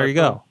 Is well, it there my you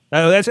phone? go.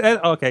 Oh, that's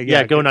okay. Yeah,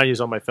 Yeah, Go 90 is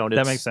on my phone.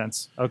 that makes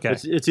sense. Okay.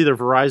 It's either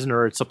Verizon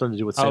or it's something to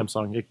do with Oh.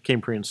 Samsung. It came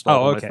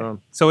pre-installed on okay. my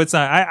phone. So it's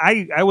not.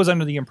 I was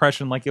under the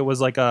impression like it was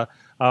like the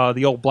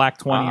old Black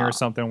 20 Ah. or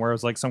something, where it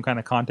was like some kind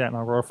of content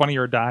or Funny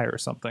or Die or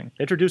something.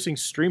 Introducing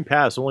Stream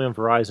Pass only on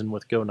Verizon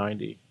with Go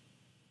 90.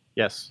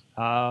 Yes.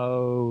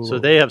 Oh. So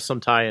they have some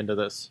tie into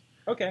this.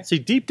 okay. See,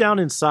 deep down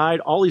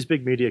inside, all these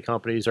big media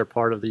companies are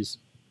part of these,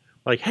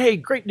 like, hey,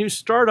 great new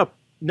startup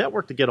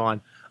network to get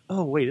on.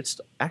 Oh, wait, it's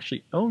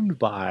actually owned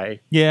by.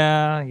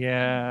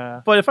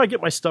 Yeah. But if I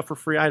get my stuff for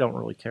free, I don't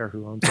really care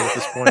who owns it at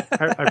this point.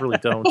 I really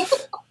don't.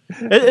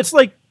 It's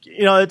like,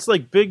 it's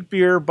like Big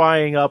Beer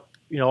buying up,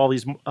 all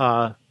these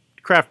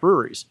craft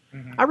breweries.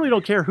 Mhm. I really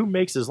don't care who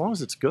makes it as long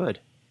as it's good.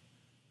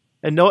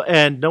 And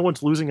no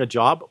one's losing a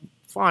job.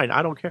 Fine,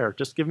 I don't care.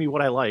 Just give me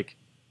what I like.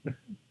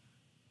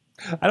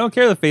 I don't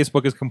care that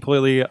Facebook is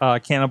completely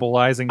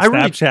cannibalizing I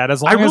really- Snapchat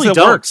as I long really as it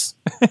don't. works.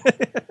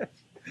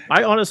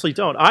 I honestly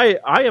don't. I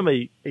am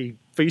a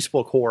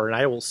Facebook whore, and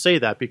I will say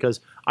that because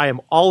I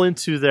am all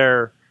into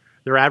their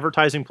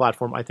advertising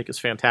platform. I think is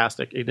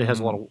fantastic. It has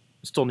a lot of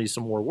still needs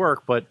some more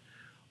work, but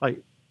like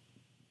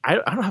I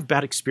don't have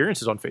bad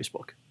experiences on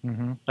Facebook.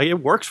 Mm-hmm. Like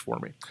it works for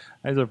me.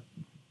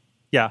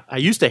 I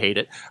used to hate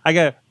it.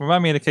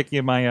 Remind me to kick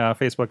you my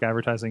Facebook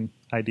advertising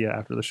idea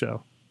after the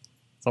show.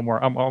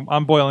 Somewhere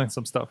I'm boiling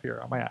some stuff here.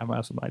 I might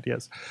have some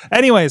ideas.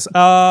 Anyways,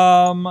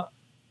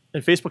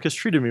 And Facebook has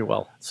treated me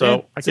well,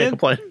 so I can't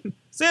complain.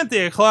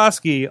 Cynthia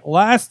Closkey,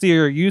 last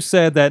year you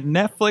said that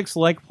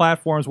Netflix-like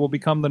platforms will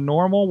become the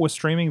normal with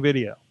streaming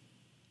video.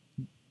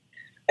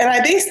 And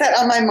I base that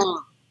on my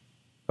mom.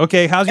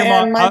 Okay, how's your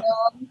And mom? my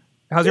mom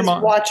How's your is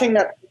mom? watching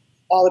that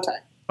all the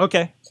time.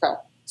 Okay, So,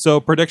 so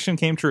prediction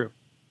came true.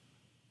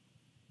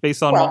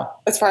 Based on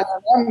well, as far as my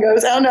mom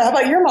goes, I don't know. How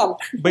about your mom?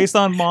 based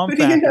on mom Who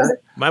do you know? factor.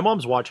 My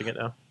mom's watching it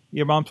now.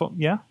 Your mom's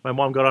yeah. My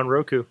mom got on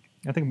Roku.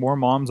 I think more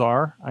moms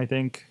are. I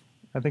think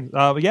I think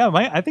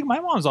my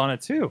mom's on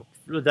it too.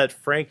 That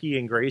Frankie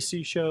and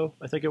Gracie show,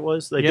 I think it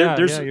was. Like, Yeah,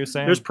 there's you're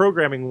saying. there's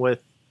programming with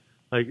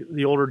like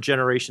the older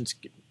generation's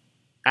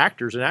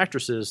actors and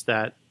actresses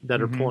that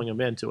are Mhm. pulling them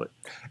into it.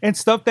 And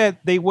stuff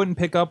that they wouldn't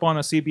pick up on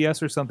a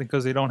CBS or something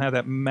because they don't have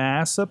that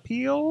mass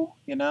appeal,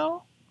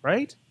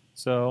 right?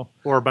 So,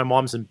 Or my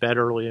mom's in bed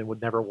early and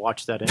would never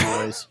watch that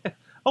anyways.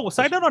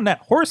 side note on that,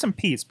 Horace and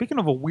Pete. Speaking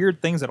of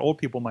weird things that old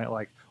people might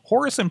like,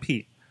 Horace and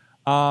Pete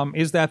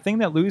is that thing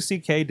that Louis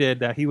C.K. did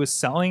that he was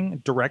selling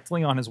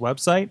directly on his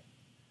website.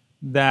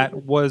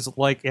 That was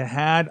like it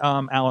had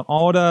Alan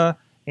Alda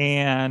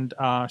and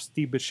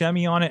Steve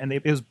Buscemi on it, and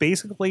it was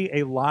basically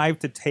a live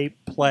to tape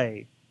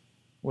play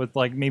with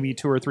like maybe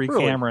 2 or 3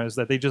 Really? cameras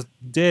that they just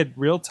did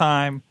real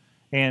time,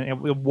 and it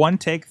was a one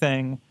take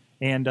thing,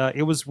 and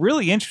it was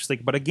really interesting.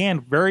 But again,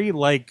 very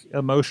like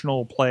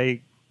emotional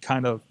play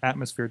kind of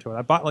atmosphere to it.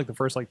 I bought like the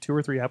first like 2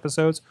 or 3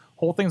 episodes.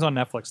 Whole thing's on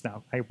Netflix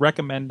now. I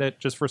recommend it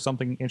just for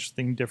something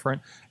interesting,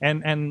 different.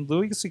 And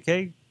Louis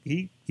C.K.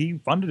 he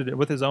funded it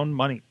with his own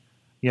money.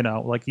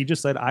 Like he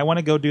just said, I want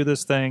to go do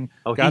this thing.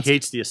 Oh, he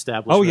hates the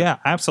establishment. Oh yeah,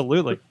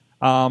 absolutely.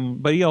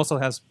 But he also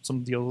has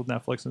some deals with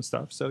Netflix and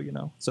stuff. So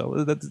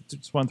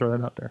just want to throw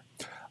that out there.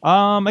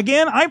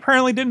 Again, I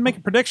apparently didn't make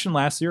a prediction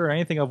last year or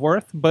anything of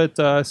worth, but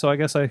so I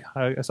guess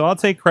I'll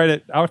take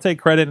credit. I'll take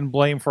credit and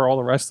blame for all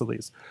the rest of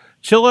these.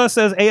 Chilla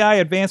says AI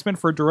advancement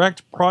for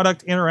direct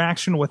product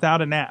interaction without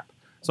an app.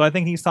 So I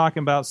think he's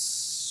talking about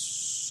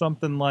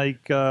something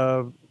like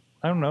I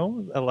don't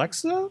know,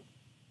 Alexa.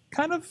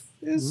 Kind of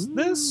is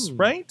this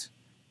right?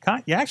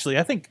 Yeah, actually,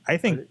 I think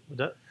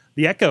That-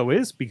 the Echo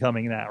is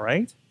becoming that,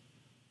 right?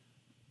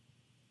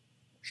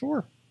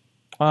 Sure.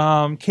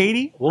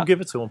 Katie, we'll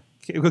give it to him.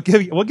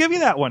 we'll give you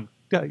that one.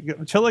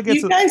 Chilla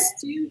gets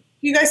Do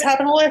you guys have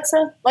an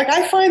Alexa? Like,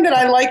 I find that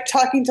I like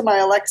talking to my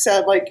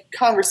Alexa like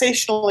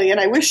conversationally, and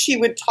I wish she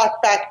would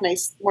talk back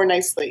more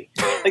nicely.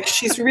 Like,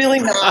 she's really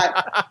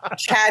not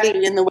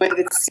chatty in the way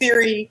that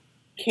Siri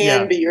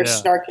can be, or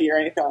snarky, or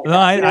anything like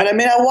that. You know what I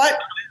mean?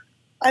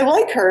 I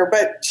like her,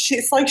 but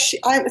it's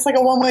like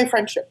a one-way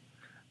friendship.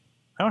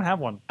 I don't have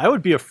one. I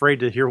would be afraid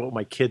to hear what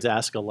my kids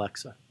ask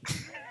Alexa.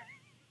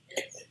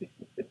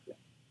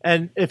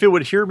 And if it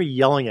would hear me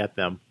yelling at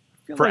them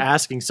for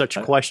asking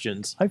such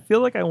questions. I feel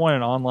like I want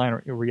an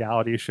online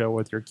reality show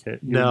with your kid.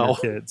 No. Your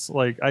kids.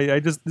 Like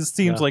this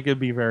seems like it'd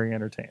be very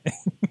entertaining.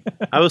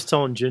 I was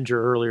telling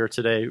Ginger earlier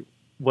today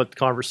what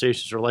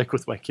conversations are like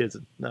with my kids.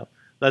 No,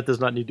 that does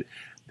not need to.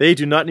 They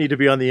do not need to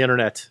be on the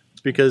internet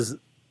because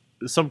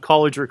some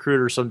college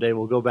recruiter someday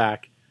will go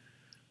back.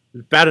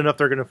 Bad enough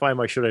they're going to find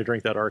my Should I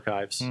Drink That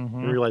archives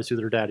and realize who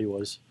their daddy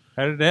was.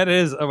 That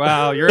is,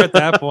 wow, you're at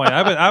that point.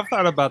 I've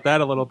thought about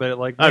that a little bit.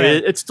 Like, I man,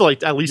 mean, it's still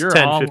like at least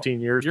 10,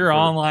 15 years. Your before.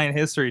 online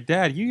history.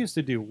 Dad, you used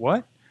to do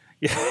what?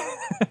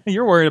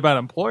 You're worried about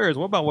employers.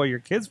 What about what your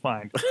kids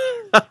find?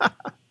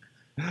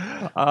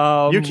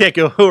 You can't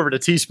go over to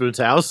Teaspoon's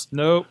house.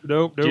 Nope.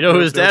 Do you know who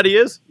his daddy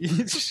is?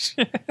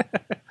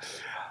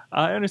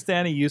 I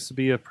understand he used to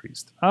be a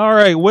priest. All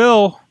right,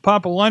 Will,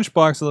 Papa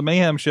Lunchbox of the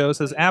Mayhem Show,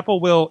 says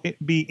Apple will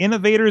be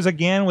innovators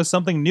again with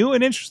something new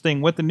and interesting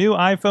with the new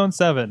iPhone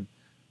 7.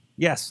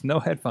 Yes, no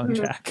headphone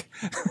jack.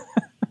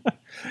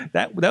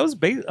 that was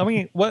basic. I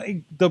mean, what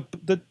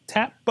the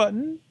tap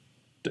button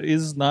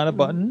is not a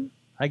button,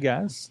 I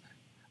guess.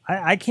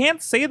 I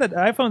can't say that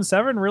iPhone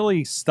 7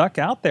 really stuck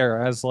out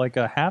there as like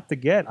a have to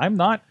get. I'm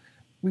not.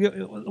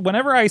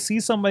 Whenever I see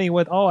somebody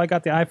with, oh, I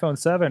got the iPhone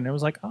 7, it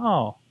was like,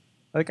 oh.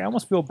 Like, I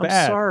almost feel bad.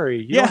 I'm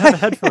sorry. You don't have a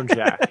headphone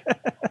jack.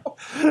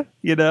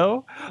 You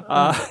know?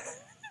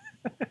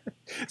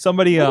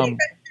 Somebody...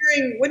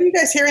 What are you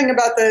guys hearing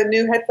about the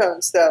new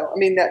headphones, though? I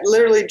mean, that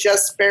literally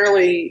just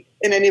barely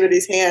in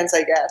anybody's hands,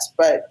 I guess.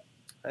 But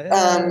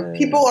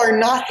people are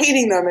not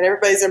hating them, and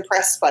everybody's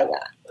impressed by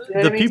that. You know the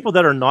what I mean? people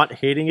that are not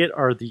hating it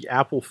are the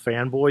Apple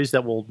fanboys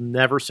that will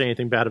never say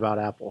anything bad about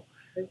Apple.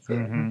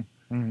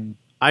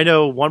 I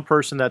know one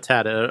person that's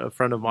had it, a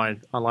friend of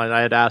mine online.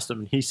 I had asked him,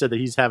 and he said that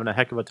he's having a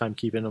heck of a time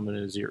keeping them in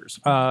his ears.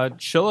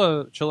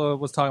 Chilla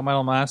was talking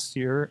about him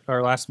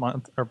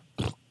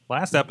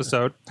last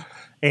episode,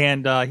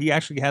 and he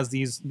actually has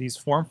these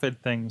form fit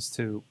things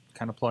to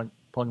kind of plug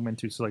them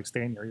into, so like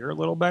stay in your ear a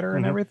little better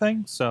and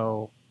everything.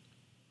 So,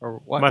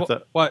 or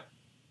what? What?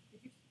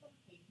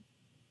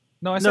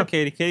 No, I said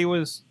Katie. Katie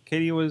was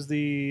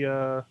the.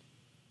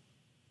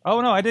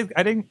 Oh no, I didn't.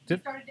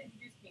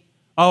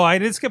 Oh, I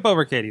did skip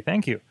over Katie.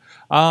 Thank you.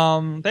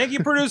 Thank you,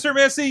 producer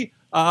Missy.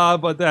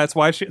 But that's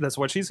what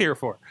she's here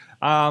for.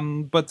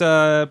 But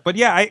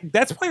yeah,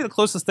 that's probably the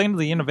closest thing to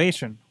the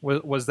innovation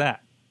was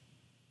that.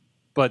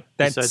 But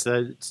that's.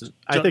 I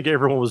think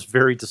everyone was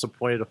very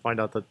disappointed to find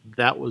out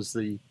that was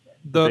the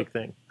big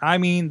thing. I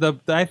mean,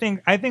 I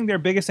think their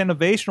biggest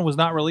innovation was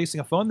not releasing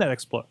a phone that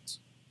explodes.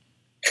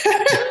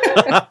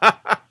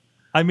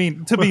 I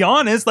mean, to be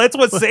honest, that's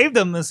what saved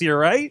them this year,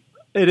 right?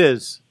 It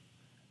is.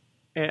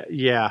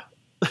 Yeah.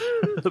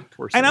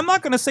 And I'm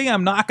not going to say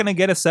I'm not going to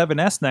get a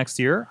 7S next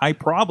year. I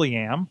probably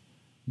am.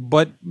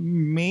 But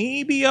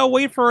maybe I'll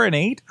wait for an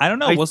 8. I don't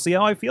know. We'll see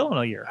how I feel in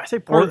a year. I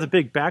think part of the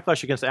big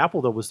backlash against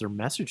Apple, though, was their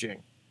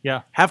messaging.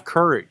 Yeah. Have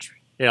courage.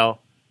 You know,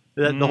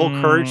 the whole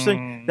courage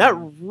thing, that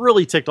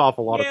really ticked off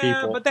a lot of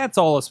people. But that's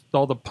all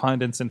the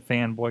pundits and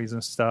fanboys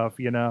and stuff,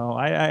 you know.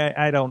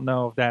 I don't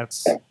know if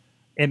that's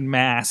en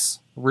masse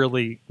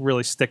really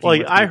sticking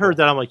with I heard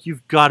that. I'm like,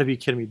 you've got to be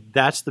kidding me.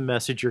 That's the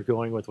message you're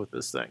going with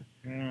this thing.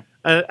 And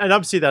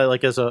I'm seeing that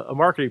like as a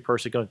marketing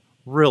person going,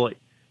 really?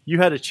 You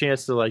had a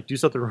chance to like do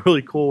something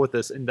really cool with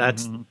this, and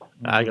that's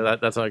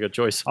that's not a good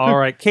choice. All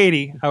right,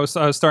 Katie, I was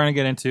starting to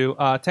get into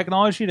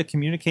technology to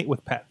communicate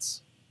with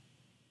pets.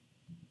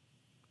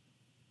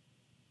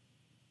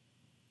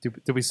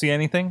 Did we see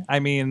anything? I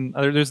mean,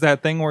 there's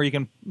that thing where you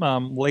can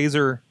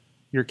laser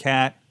your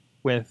cat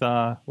with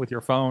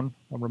your phone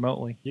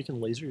remotely. You can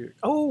laser your...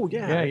 Oh,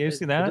 yeah. Yeah, you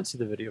see that? I did see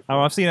the video.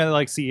 Oh, I've seen it at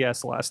like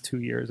CES the last 2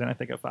 years, and I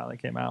think it finally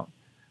came out.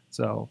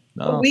 So,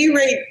 no. The We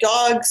Rate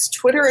Dogs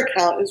Twitter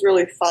account is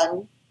really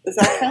fun. Does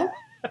that count?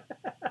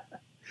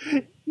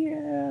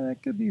 Yeah, that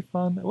could be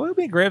fun. Well, it would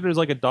be great if there's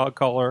like a dog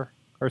collar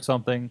or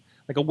something.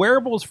 Like a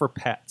wearables for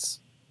pets.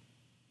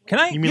 Can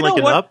I... You mean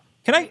like an up?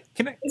 Can I?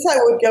 This I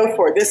would go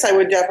for. This I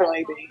would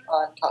definitely be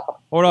on top of.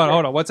 Hold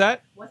on. What's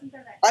that?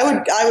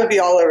 I would be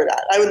all over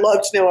that. I would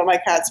love to know what my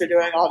cats are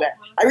doing all day.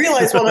 I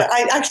realize,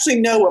 I actually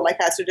know what my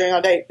cats are doing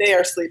all day. They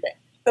are sleeping.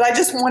 But I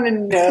just want to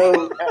know. You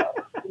know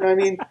what I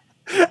mean?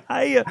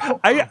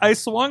 I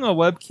swung a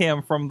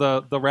webcam from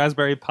the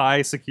Raspberry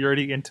Pi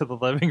security into the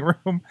living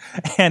room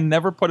and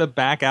never put it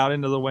back out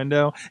into the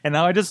window. And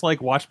now I just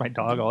like watch my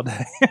dog all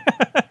day.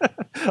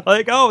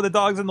 Like, oh, the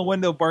dog's in the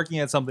window barking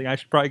at something. I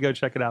should probably go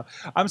check it out.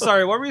 I'm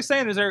sorry. What were you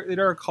saying? Is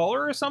there a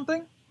collar or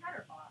something?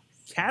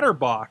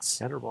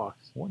 Catterbox.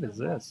 What is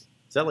this?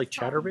 Is that like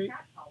Chatterbait?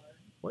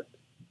 What?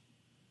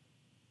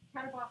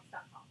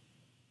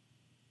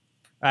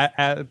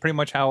 Catterbox.com. Pretty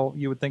much how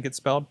you would think it's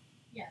spelled?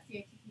 Yeah,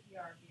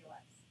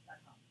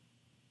 CATTERBOX.com.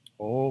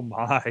 Oh,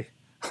 my.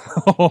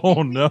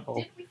 Oh, no.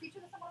 Did we feature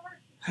this on one of our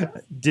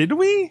shows? Did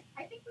we?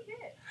 I think we did.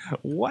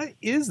 What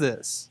is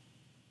this?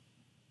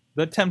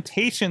 The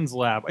Temptations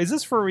Lab. Is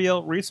this for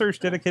real? Research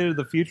dedicated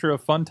to the future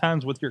of fun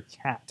times with your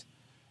cat.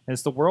 And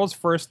it's the world's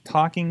first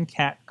talking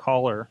cat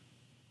collar.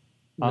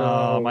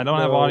 No, I don't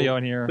have audio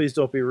in here. Please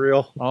don't be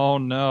real. Oh,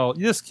 no.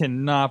 This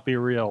cannot be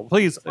real.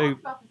 Please. We talked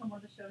about this on one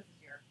of the shows this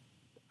year.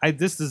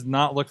 This does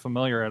not look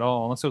familiar at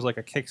all, unless it was like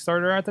a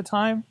Kickstarter at the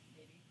time.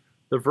 Maybe.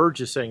 The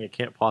Verge is saying it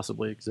can't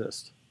possibly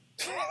exist.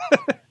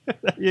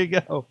 There you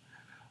go.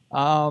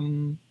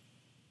 Although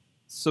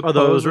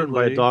it was written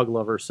by a dog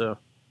lover, so...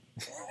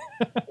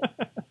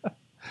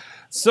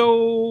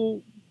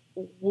 So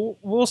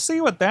we'll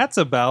see what that's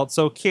about.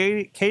 So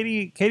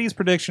Katie's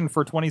prediction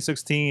for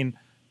 2016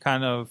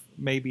 kind of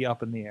may be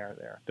up in the air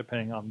there,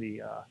 depending on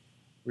the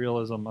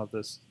realism of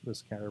this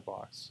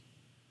Catterbox.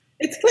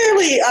 It's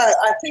clearly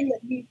a thing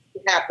that needs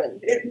to happen.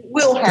 It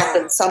will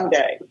happen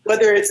someday.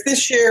 Whether it's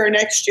this year or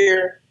next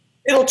year,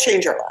 it'll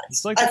change our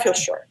lives. Like I feel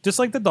sure. Just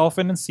like the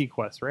dolphin and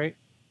Sequest, right?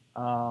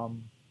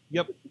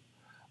 Yep.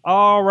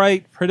 All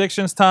right,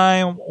 predictions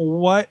time.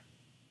 What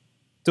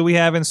do we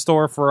have in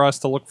store for us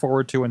to look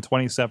forward to in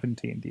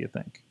 2017, do you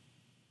think?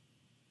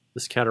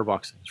 This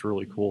catterboxing is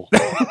really cool.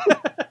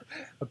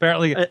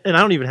 Apparently. And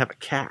I don't even have a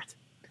cat.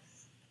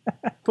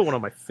 Put one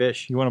on my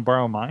fish. You want to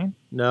borrow mine?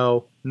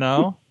 No.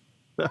 No?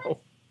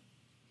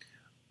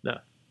 No.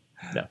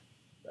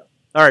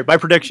 All right, my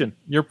prediction.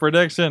 Your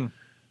prediction.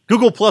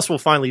 Google Plus will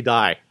finally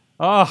die.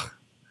 Oh,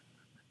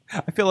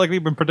 I feel like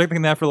we've been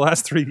predicting that for the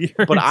last 3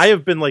 years. But I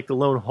have been like the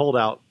lone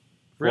holdout.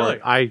 Really?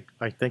 I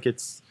think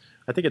it's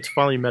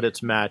finally met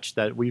its match,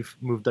 that we've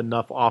moved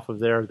enough off of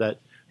there that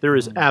there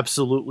is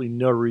absolutely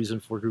no reason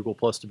for Google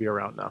Plus to be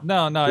around now.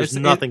 No, There's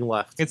nothing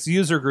left. It's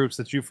user groups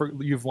that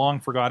you've long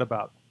forgot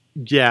about.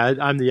 Yeah,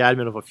 I'm the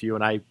admin of a few,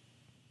 and I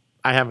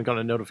haven't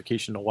gotten a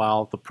notification in a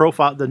while.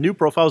 The new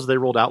profiles they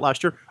rolled out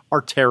last year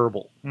are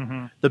terrible.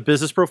 Mm-hmm. The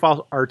business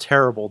profiles are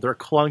terrible. They're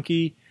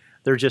clunky.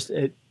 They're just.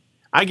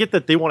 I get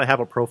that they want to have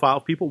a profile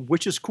of people,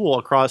 which is cool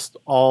across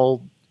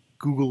all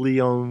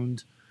Googly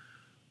owned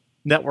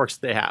networks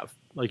they have,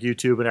 like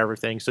YouTube and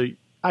everything. So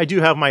I do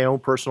have my own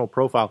personal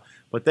profile,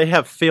 but they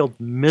have failed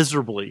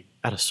miserably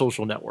at a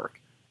social network.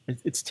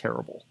 It's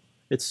terrible.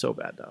 It's so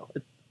bad now.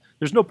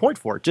 There's no point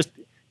for it. Just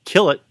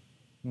kill it,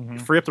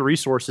 free up the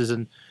resources,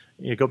 and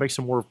go make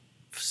some more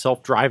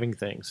self-driving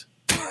things.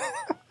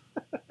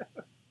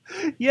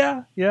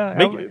 Yeah.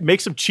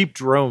 Make some cheap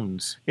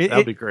drones. That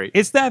would be great.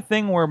 It's that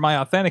thing where my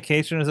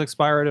authentication is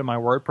expired and my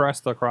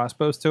WordPress to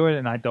cross-post to it,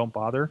 and I don't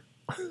bother.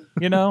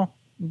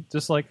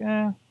 Just like,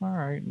 all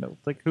right. No,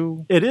 like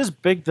who? It is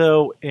big,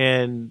 though,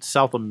 in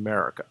South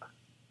America,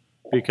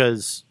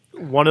 because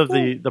one of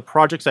the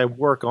projects I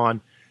work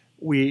on,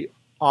 we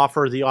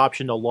offer the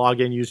option to log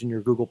in using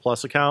your Google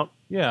Plus account.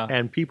 Yeah.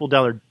 And people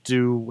down there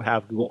do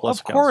have Google Plus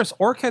accounts. Of course.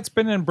 Orcat's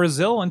been in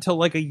Brazil until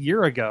like a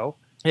year ago.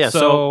 Yeah.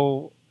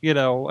 So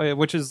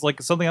which is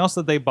like something else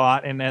that they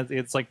bought, and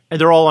it's like...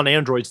 And they're all on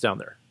Androids down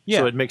there. Yeah.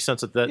 So it makes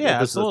sense that this absolutely.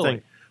 is the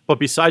thing. But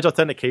besides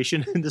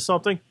authentication into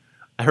something,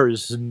 there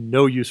is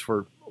no use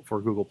for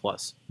Google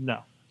Plus. No,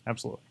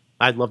 absolutely.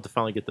 I'd love to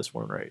finally get this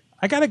one right.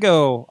 I gotta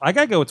go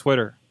with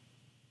Twitter.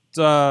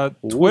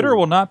 Twitter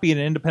will not be an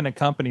independent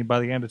company by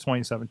the end of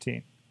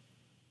 2017.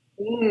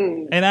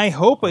 And I'm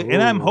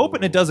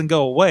hoping it doesn't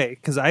go away,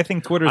 because I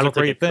think Twitter's a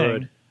great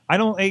thing.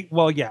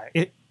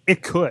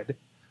 It could.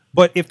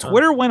 But if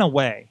Twitter went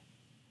away,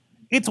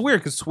 it's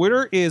weird because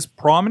Twitter is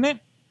prominent.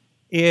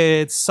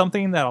 It's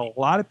something that a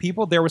lot of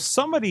people, there was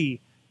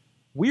somebody,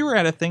 we were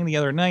at a thing the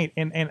other night,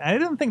 and I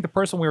didn't think the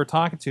person we were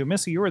talking to,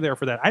 Missy, you were there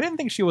for that. I didn't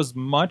think she was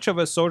much of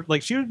a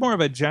she was more of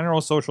a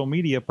general social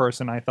media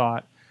person, I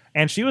thought.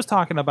 And she was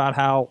talking about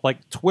how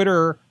like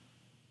Twitter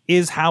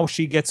is how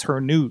she gets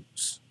her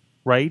news.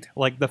 Right,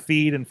 like the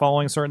feed and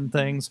following certain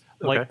things,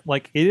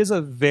 like it is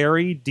a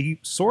very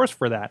deep source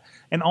for that.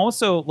 And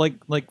also, like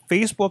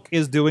Facebook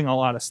is doing a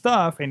lot of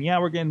stuff, and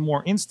we're getting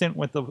more instant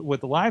with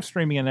the live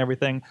streaming and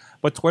everything.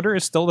 But Twitter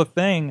is still the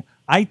thing.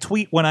 I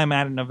tweet when I'm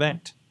at an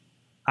event.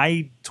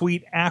 I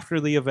tweet after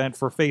the event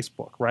for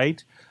Facebook.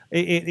 Right,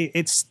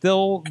 it's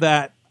still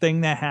that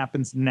thing that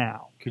happens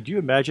now. Could you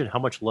imagine how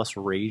much less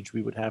rage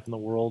we would have in the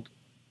world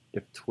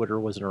if Twitter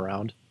wasn't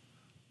around?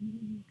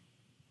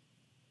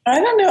 I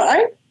don't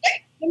know.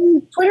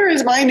 Twitter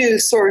is my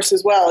news source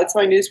as well. It's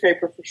my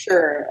newspaper for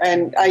sure,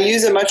 and I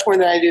use it much more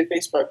than I do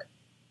Facebook.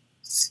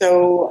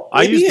 So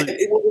maybe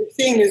what we're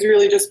seeing is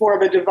really just more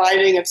of a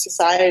dividing of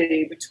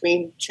society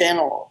between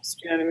channels.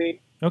 Do you know what I mean?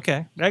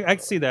 Okay, I can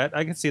see that.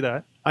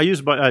 I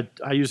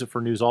use it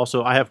for news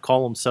also. I have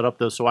columns set up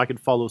though, so I can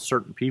follow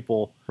certain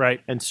people,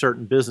 right, and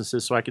certain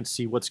businesses, so I can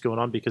see what's going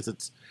on. Because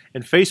it's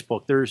in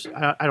Facebook.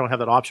 I don't have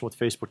that option with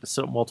Facebook to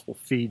set up multiple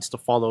feeds to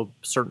follow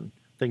certain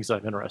things that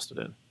I'm interested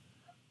in.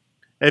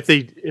 If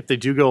they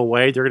do go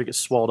away, they're going to get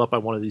swallowed up by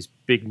one of these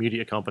big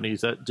media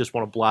companies that just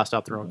want to blast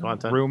out their own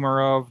content. Rumor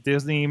of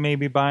Disney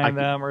maybe buying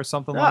them or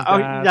something like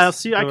that. Yeah,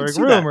 see, I can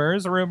see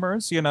rumors,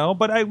 but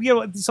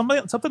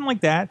something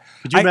like that.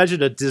 Could you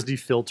imagine a Disney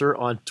filter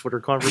on Twitter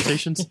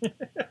conversations?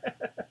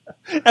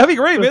 That'd be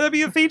great. Maybe that'd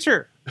be a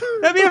feature.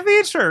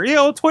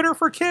 Twitter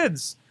for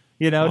kids.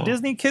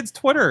 Disney kids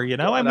Twitter.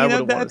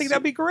 I think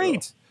that'd be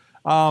great.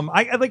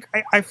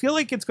 I feel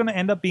like it's going to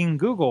end up being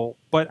Google,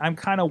 but I'm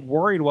kind of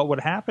worried what would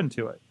happen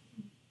to it.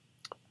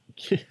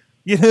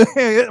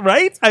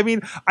 Right? I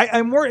mean,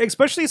 I'm worried,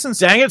 especially since...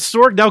 Dang it,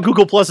 Sorg, now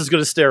Google Plus is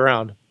going to stay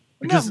around.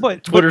 Because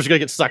Twitter's going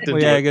to get sucked into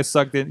it. Yeah, it gets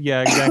sucked in.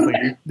 Yeah,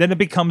 exactly. Then it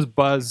becomes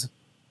Buzz.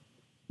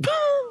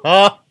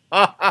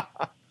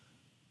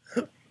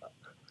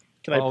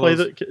 Can I play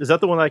is that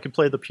the one I can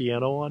play the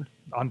piano on?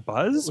 On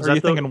Buzz? Or are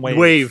you thinking Wave?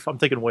 Wave. I'm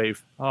thinking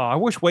Wave. Oh, I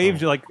wish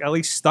Wave at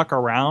least stuck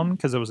around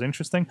because it was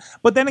interesting.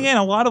 But then again,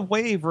 a lot of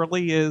Wave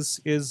really is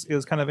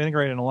kind of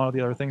integrated in a lot of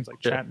the other things like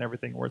chat and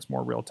everything where it's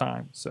more real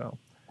time. So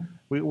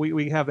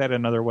we have that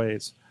in other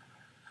ways.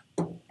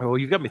 Oh,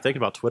 you got me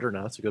thinking about Twitter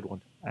now. That's a good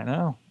one. I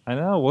know.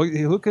 Well,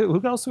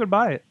 who else would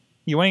buy it?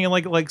 You want any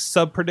like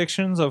sub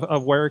predictions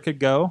of where it could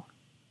go?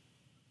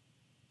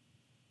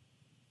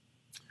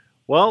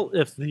 Well,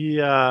 if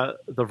the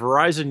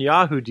Verizon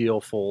Yahoo deal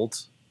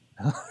folds,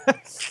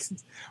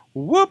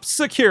 Whoops!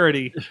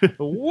 Security.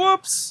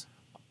 Whoops.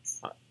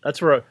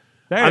 that's where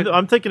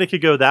I'm thinking it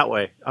could go that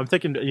way. I'm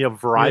thinking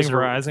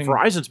Verizon.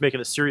 Verizon's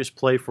making a serious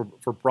play for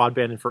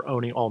broadband and for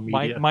owning all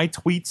media. My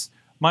tweets.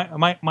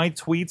 My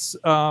tweets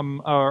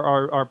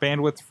are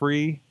bandwidth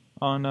free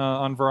on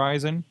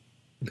Verizon.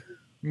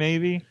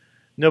 Maybe.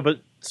 No,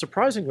 but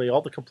surprisingly,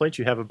 all the complaints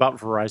you have about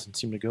Verizon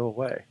seem to go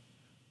away.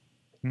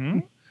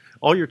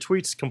 All your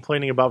tweets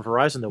complaining about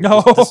Verizon that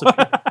will just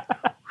disappear.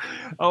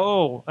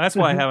 Oh, that's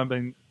why I haven't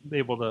been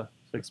able to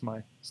fix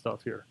my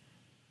stuff here.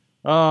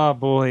 Oh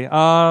boy.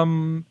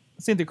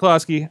 Cynthia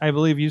Closkey, I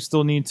believe you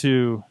still need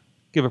to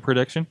give a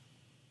prediction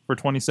for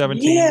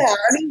 2017. Yeah,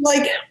 I mean,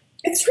 like,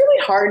 it's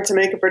really hard to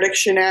make a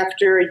prediction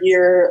after a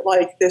year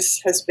like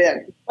this has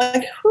been.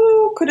 Like,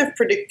 who could have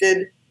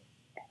predicted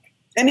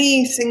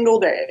any single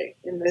day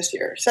in this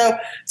year? So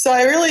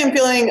I really am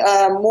feeling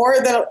more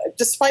than,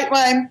 despite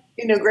my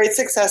great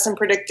success in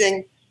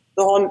predicting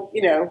the whole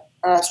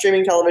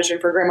streaming television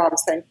for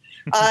grandmom's thing.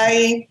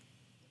 I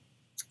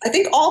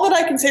think all that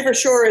I can say for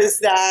sure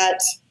is that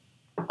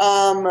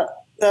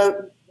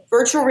the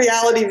virtual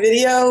reality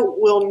video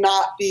will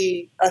not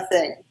be a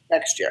thing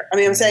next year. I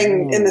mean, I'm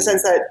saying in the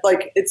sense that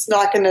like it's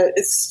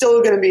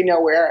still gonna be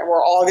nowhere, and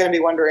we're all gonna be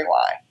wondering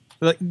why.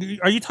 Like,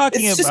 are you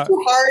talking it's about? Just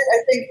too hard.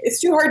 I think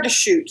it's too hard to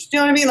shoot. Do you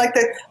know what I mean? Like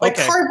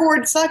Okay.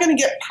 Cardboard. It's not going to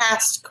get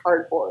past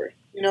cardboard.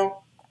 I don't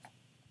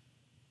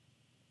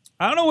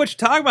know what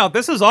you're talking about.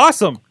 This is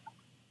awesome.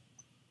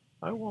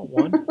 I want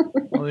one.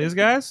 Well, these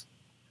guys,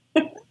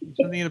 you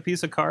just need a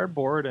piece of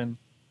cardboard, and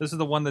this is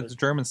the one that the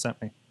German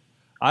sent me.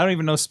 I don't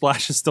even know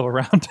Splash is still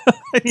around.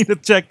 I need to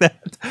check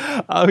that.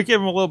 We gave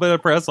him a little bit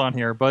of press on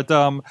here, but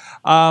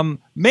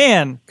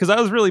man, because I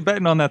was really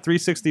betting on that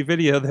 360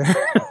 video there.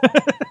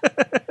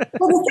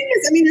 Well, the thing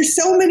is, I mean, there's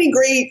so many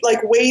great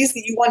ways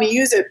that you want to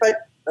use it,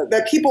 but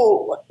that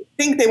people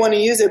think they want to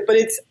use it. But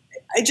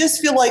I just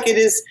feel like it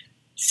is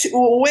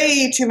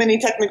way too many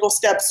technical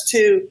steps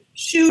to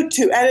shoot,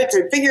 to edit,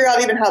 to figure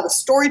out even how the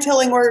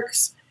storytelling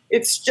works.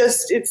 It's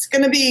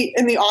going to be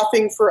in the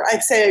offing for,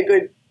 I'd say, a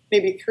good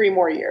maybe 3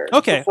 more years.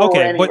 Okay,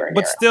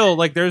 but still,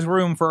 like, there's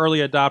room for early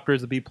adopters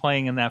to be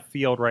playing in that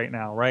field right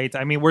now, right?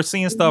 I mean, we're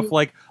seeing stuff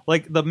like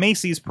the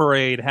Macy's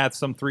parade had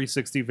some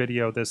 360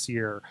 video this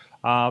year.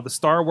 The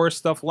Star Wars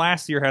stuff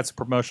last year had some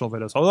promotional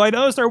videos. Although I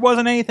noticed there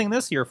wasn't anything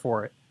this year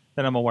for it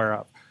that I'm aware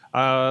of.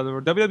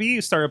 The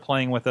WWE started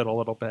playing with it a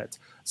little bit.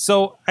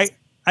 So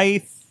I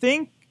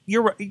think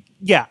you're right.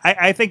 Yeah,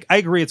 I think I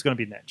agree it's going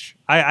to be niche.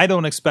 I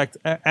don't expect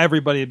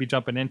everybody to be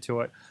jumping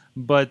into it,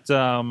 but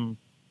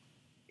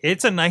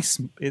it's a nice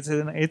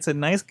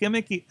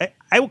gimmick.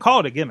 I will call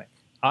it a gimmick.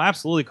 I'll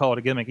absolutely call it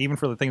a gimmick, even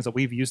for the things that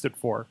we've used it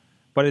for.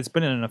 But it's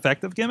been an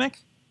effective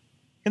gimmick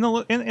in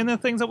the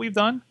things that we've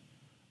done.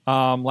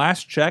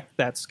 Last check,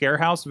 that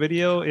Scarehouse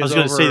video is. I was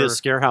going to say the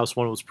Scarehouse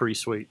one was pretty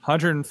sweet.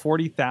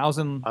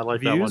 140,000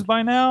 like views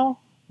by now.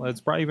 Well,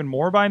 it's probably even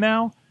more by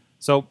now.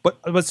 So,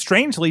 but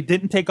strangely,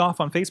 didn't take off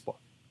on Facebook,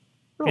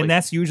 Really? and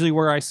that's usually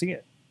where I see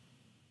it.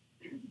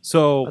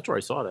 So That's where I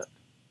saw that.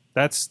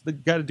 that's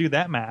got to do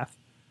that math.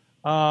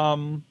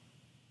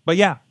 But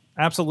yeah,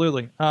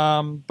 absolutely.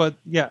 But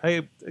yeah,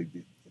 I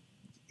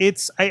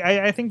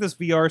think this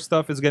VR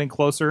stuff is getting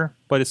closer,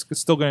 but it's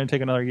still going to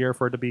take another year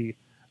for it to be,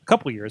 a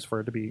couple of years for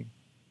it to be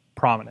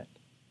prominent,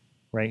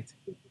 right?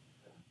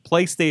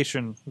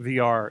 PlayStation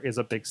VR is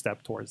a big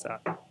step towards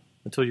that.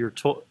 Until you're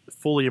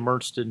fully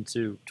immersed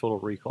into Total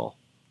Recall.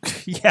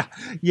 yeah,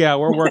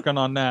 we're working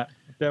on that.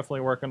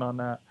 Definitely working on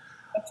that.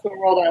 That's the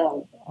world I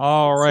want.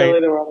 All It's right.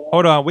 really the world I want.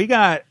 Hold on, we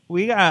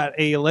got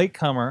a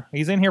latecomer.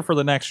 He's in here for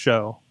the next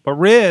show. But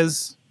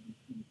Riz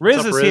What's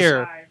up, is Riz?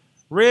 here.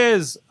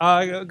 Riz,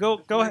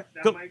 go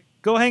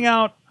hang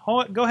out.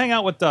 Go hang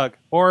out with Doug.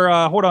 Or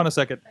hold on a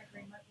second.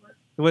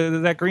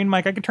 With that green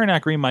mic, I can turn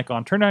that green mic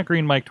on. Turn that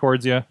green mic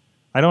towards you.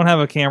 I don't have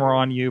a camera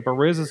on you, but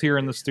Riz is here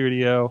in the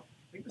studio.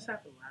 I think this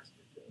happened last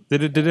year.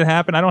 Did it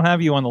happen? I don't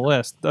have you on the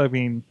list. I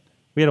mean,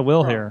 we had a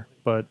Will here,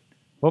 but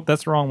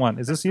that's the wrong one.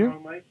 Is this you?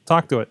 Wrong mic?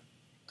 Talk to it.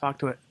 Talk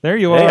to it. There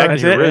you Hey, are. I can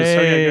hear Riz.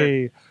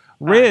 Hey.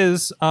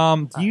 Riz,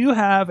 do you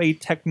have a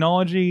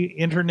technology,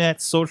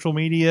 internet, social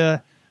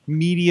media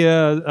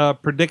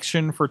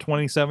prediction for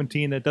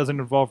 2017 that doesn't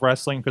involve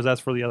wrestling? Because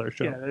that's for the other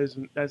show. Yeah,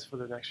 that's for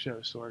the next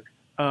show, Sorg.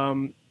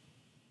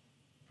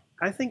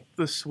 I think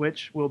the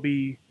Switch will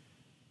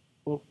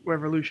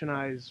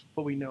revolutionize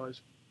what we know as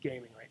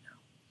gaming right now.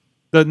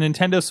 The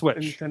Nintendo The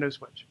Switch Nintendo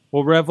Switch.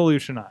 will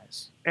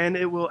revolutionize. And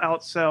it will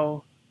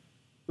outsell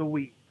the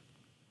Wii.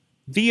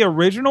 The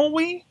original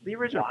Wii? The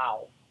original.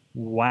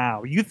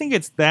 Wow. You think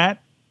it's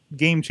that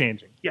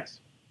game-changing? Yes.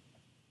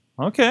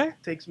 Okay.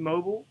 Takes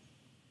mobile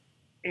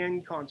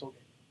and console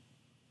gaming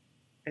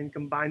and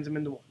combines them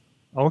into one.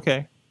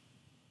 Okay.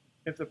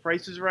 If the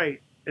price is right,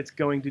 it's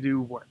going to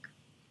do work.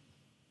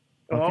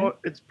 Oh,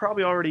 it's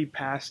probably already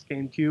past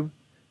GameCube,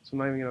 so I'm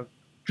not even gonna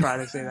try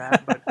to say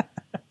that.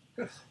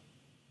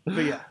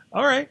 But yeah.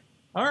 All right.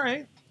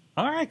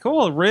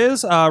 Cool.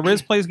 Riz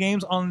plays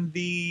games on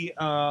the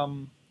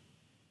YouTube.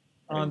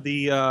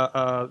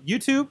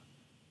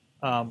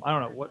 I don't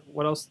know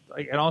what else,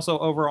 and also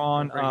over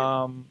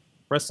on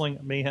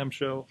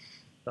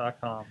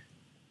WrestlingMayhemShow.com.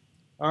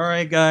 All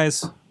right,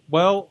 guys.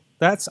 Well,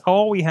 that's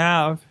all we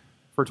have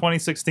for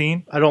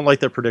 2016. I don't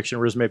like that prediction,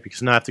 Riz, mate,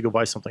 because now I have to go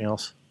buy something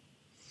else.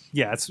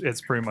 Yeah,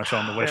 it's pretty much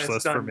on the wish It's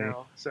list done for me.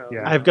 now, so.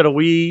 Yeah. I've got a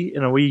Wii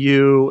and a Wii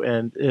U,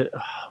 and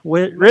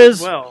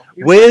Riz, Well,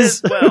 you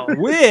Wiz, might as well.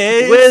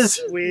 Wiz.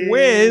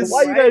 Wiz.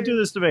 why you gotta do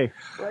this to me?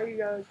 Why you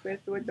guys mess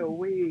with the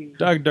Wii?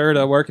 Doug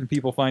Derda, where can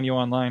people find you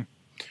online?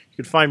 You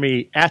can find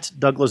me at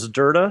Douglas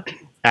Derda,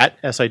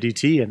 at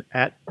SIDT, and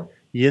at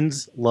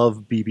Yins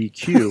Love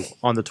BBQ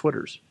on the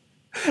Twitters.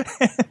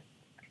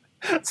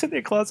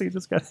 Cynthia Closkey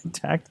just got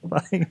attacked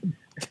by a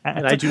cat.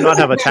 And I do not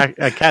have a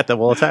cat that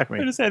will attack I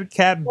me. just had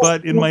cat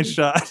butt in my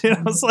shot, and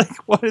I was like,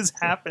 "What is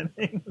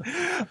happening?"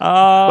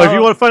 But if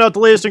you want to find out the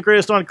latest and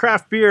greatest on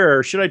craft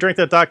beer,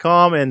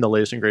 shouldidrinkthat.com, and the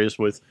latest and greatest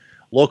with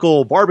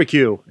local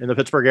barbecue in the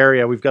Pittsburgh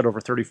area. We've got over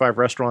 35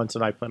 restaurants,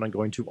 and I plan on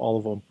going to all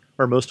of them,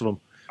 or most of them.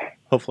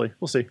 Hopefully.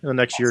 We'll see in the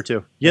next year or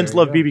two.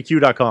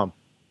 YinsLoveBBQ.com.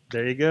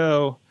 There you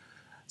go.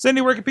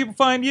 Cindy, where can people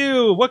find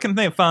you? What can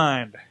they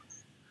find?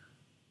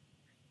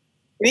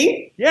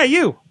 Me? Yeah,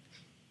 you.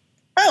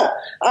 Oh,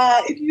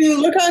 if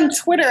you look on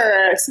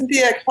Twitter,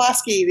 Cynthia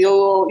Closkey, you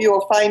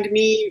will find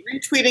me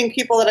retweeting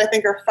people that I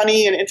think are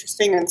funny and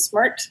interesting and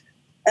smart.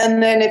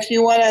 And then if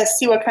you want to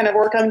see what kind of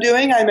work I'm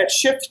doing, I'm at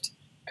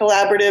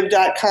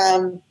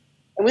shiftcollaborative.com.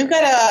 And we've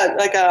got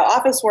a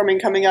office warming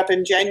coming up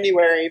in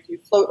January. If you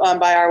float on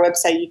by our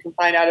website, you can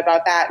find out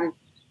about that and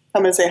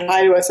come and say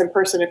hi to us in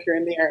person if you're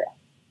in the area.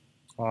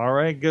 All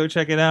right, go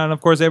check it out. And,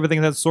 of course,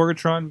 everything that's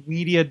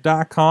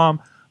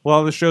sorgatronmedia.com. A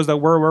lot of the shows that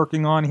we're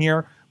working on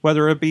here,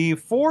 whether it be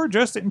for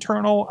just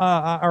internal,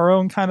 our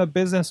own kind of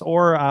business,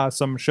 or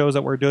some shows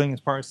that we're doing as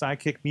part of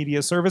Sidekick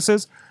Media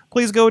Services.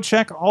 Please go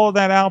check all of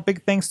that out.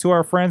 Big thanks to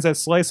our friends at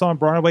Slice on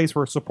Broadway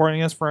for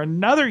supporting us for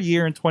another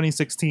year in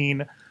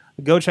 2016.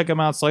 Go check them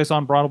out,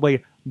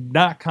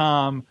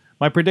 sliceonbroadway.com.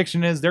 My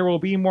prediction is there will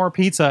be more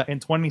pizza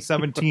in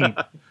 2017.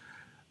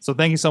 So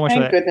thank you so much for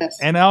that. Thank goodness.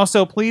 And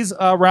also, please,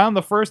 around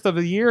the first of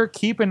the year,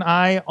 keep an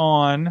eye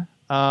on...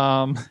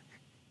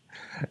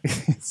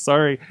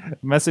 sorry,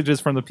 messages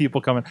from the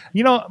people coming.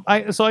 You know,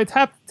 I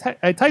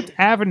typed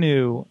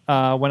Avenue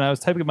when I was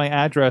typing my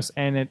address,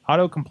 and it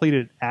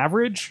auto-completed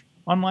average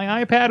on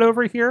my iPad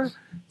over here.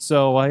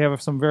 So I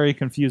have some very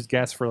confused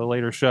guests for the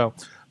later show.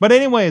 But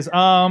anyways,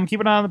 keep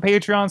an eye on the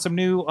Patreon. Some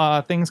new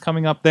things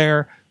coming up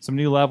there. Some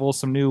new levels.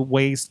 Some new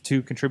ways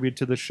to contribute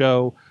to the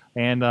show.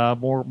 And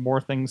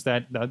more things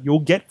that you'll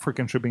get for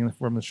contributing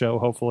from the show,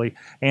 hopefully.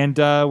 And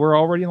we're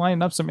already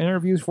lining up some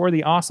interviews for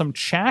the Awesome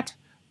Chat.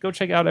 Go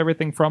check out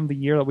everything from the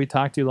year that we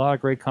talked to. A lot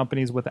of great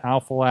companies with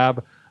Alpha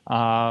Lab,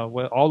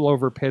 all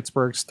over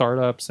Pittsburgh,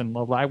 startups. And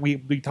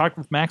we talked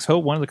with Max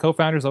Hope, one of the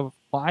co-founders of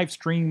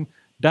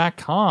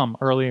livestream.com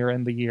earlier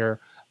in the year.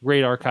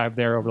 Great archive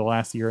there over the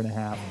last year and a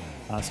half.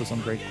 So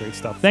some great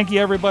stuff. Thank you,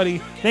 everybody.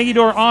 Thank you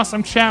to our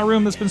awesome chat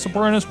room that's been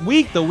supporting us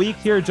week to week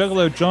here.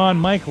 Juggalo John,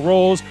 Mike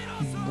Rolls,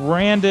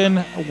 Brandon,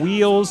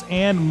 Wheelz,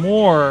 and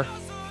more.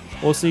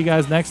 We'll see you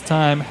guys next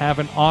time. Have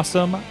an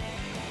awesome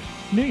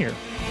New Year.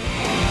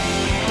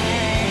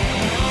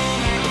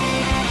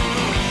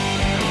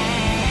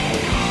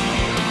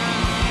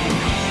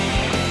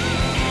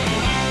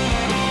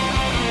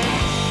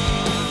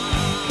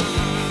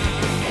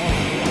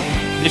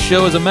 This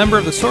show is a member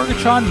of the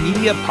Sorgatron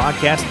Media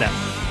Podcast Network.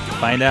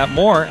 Find out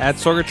more at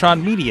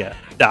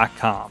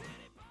sorgatronmedia.com.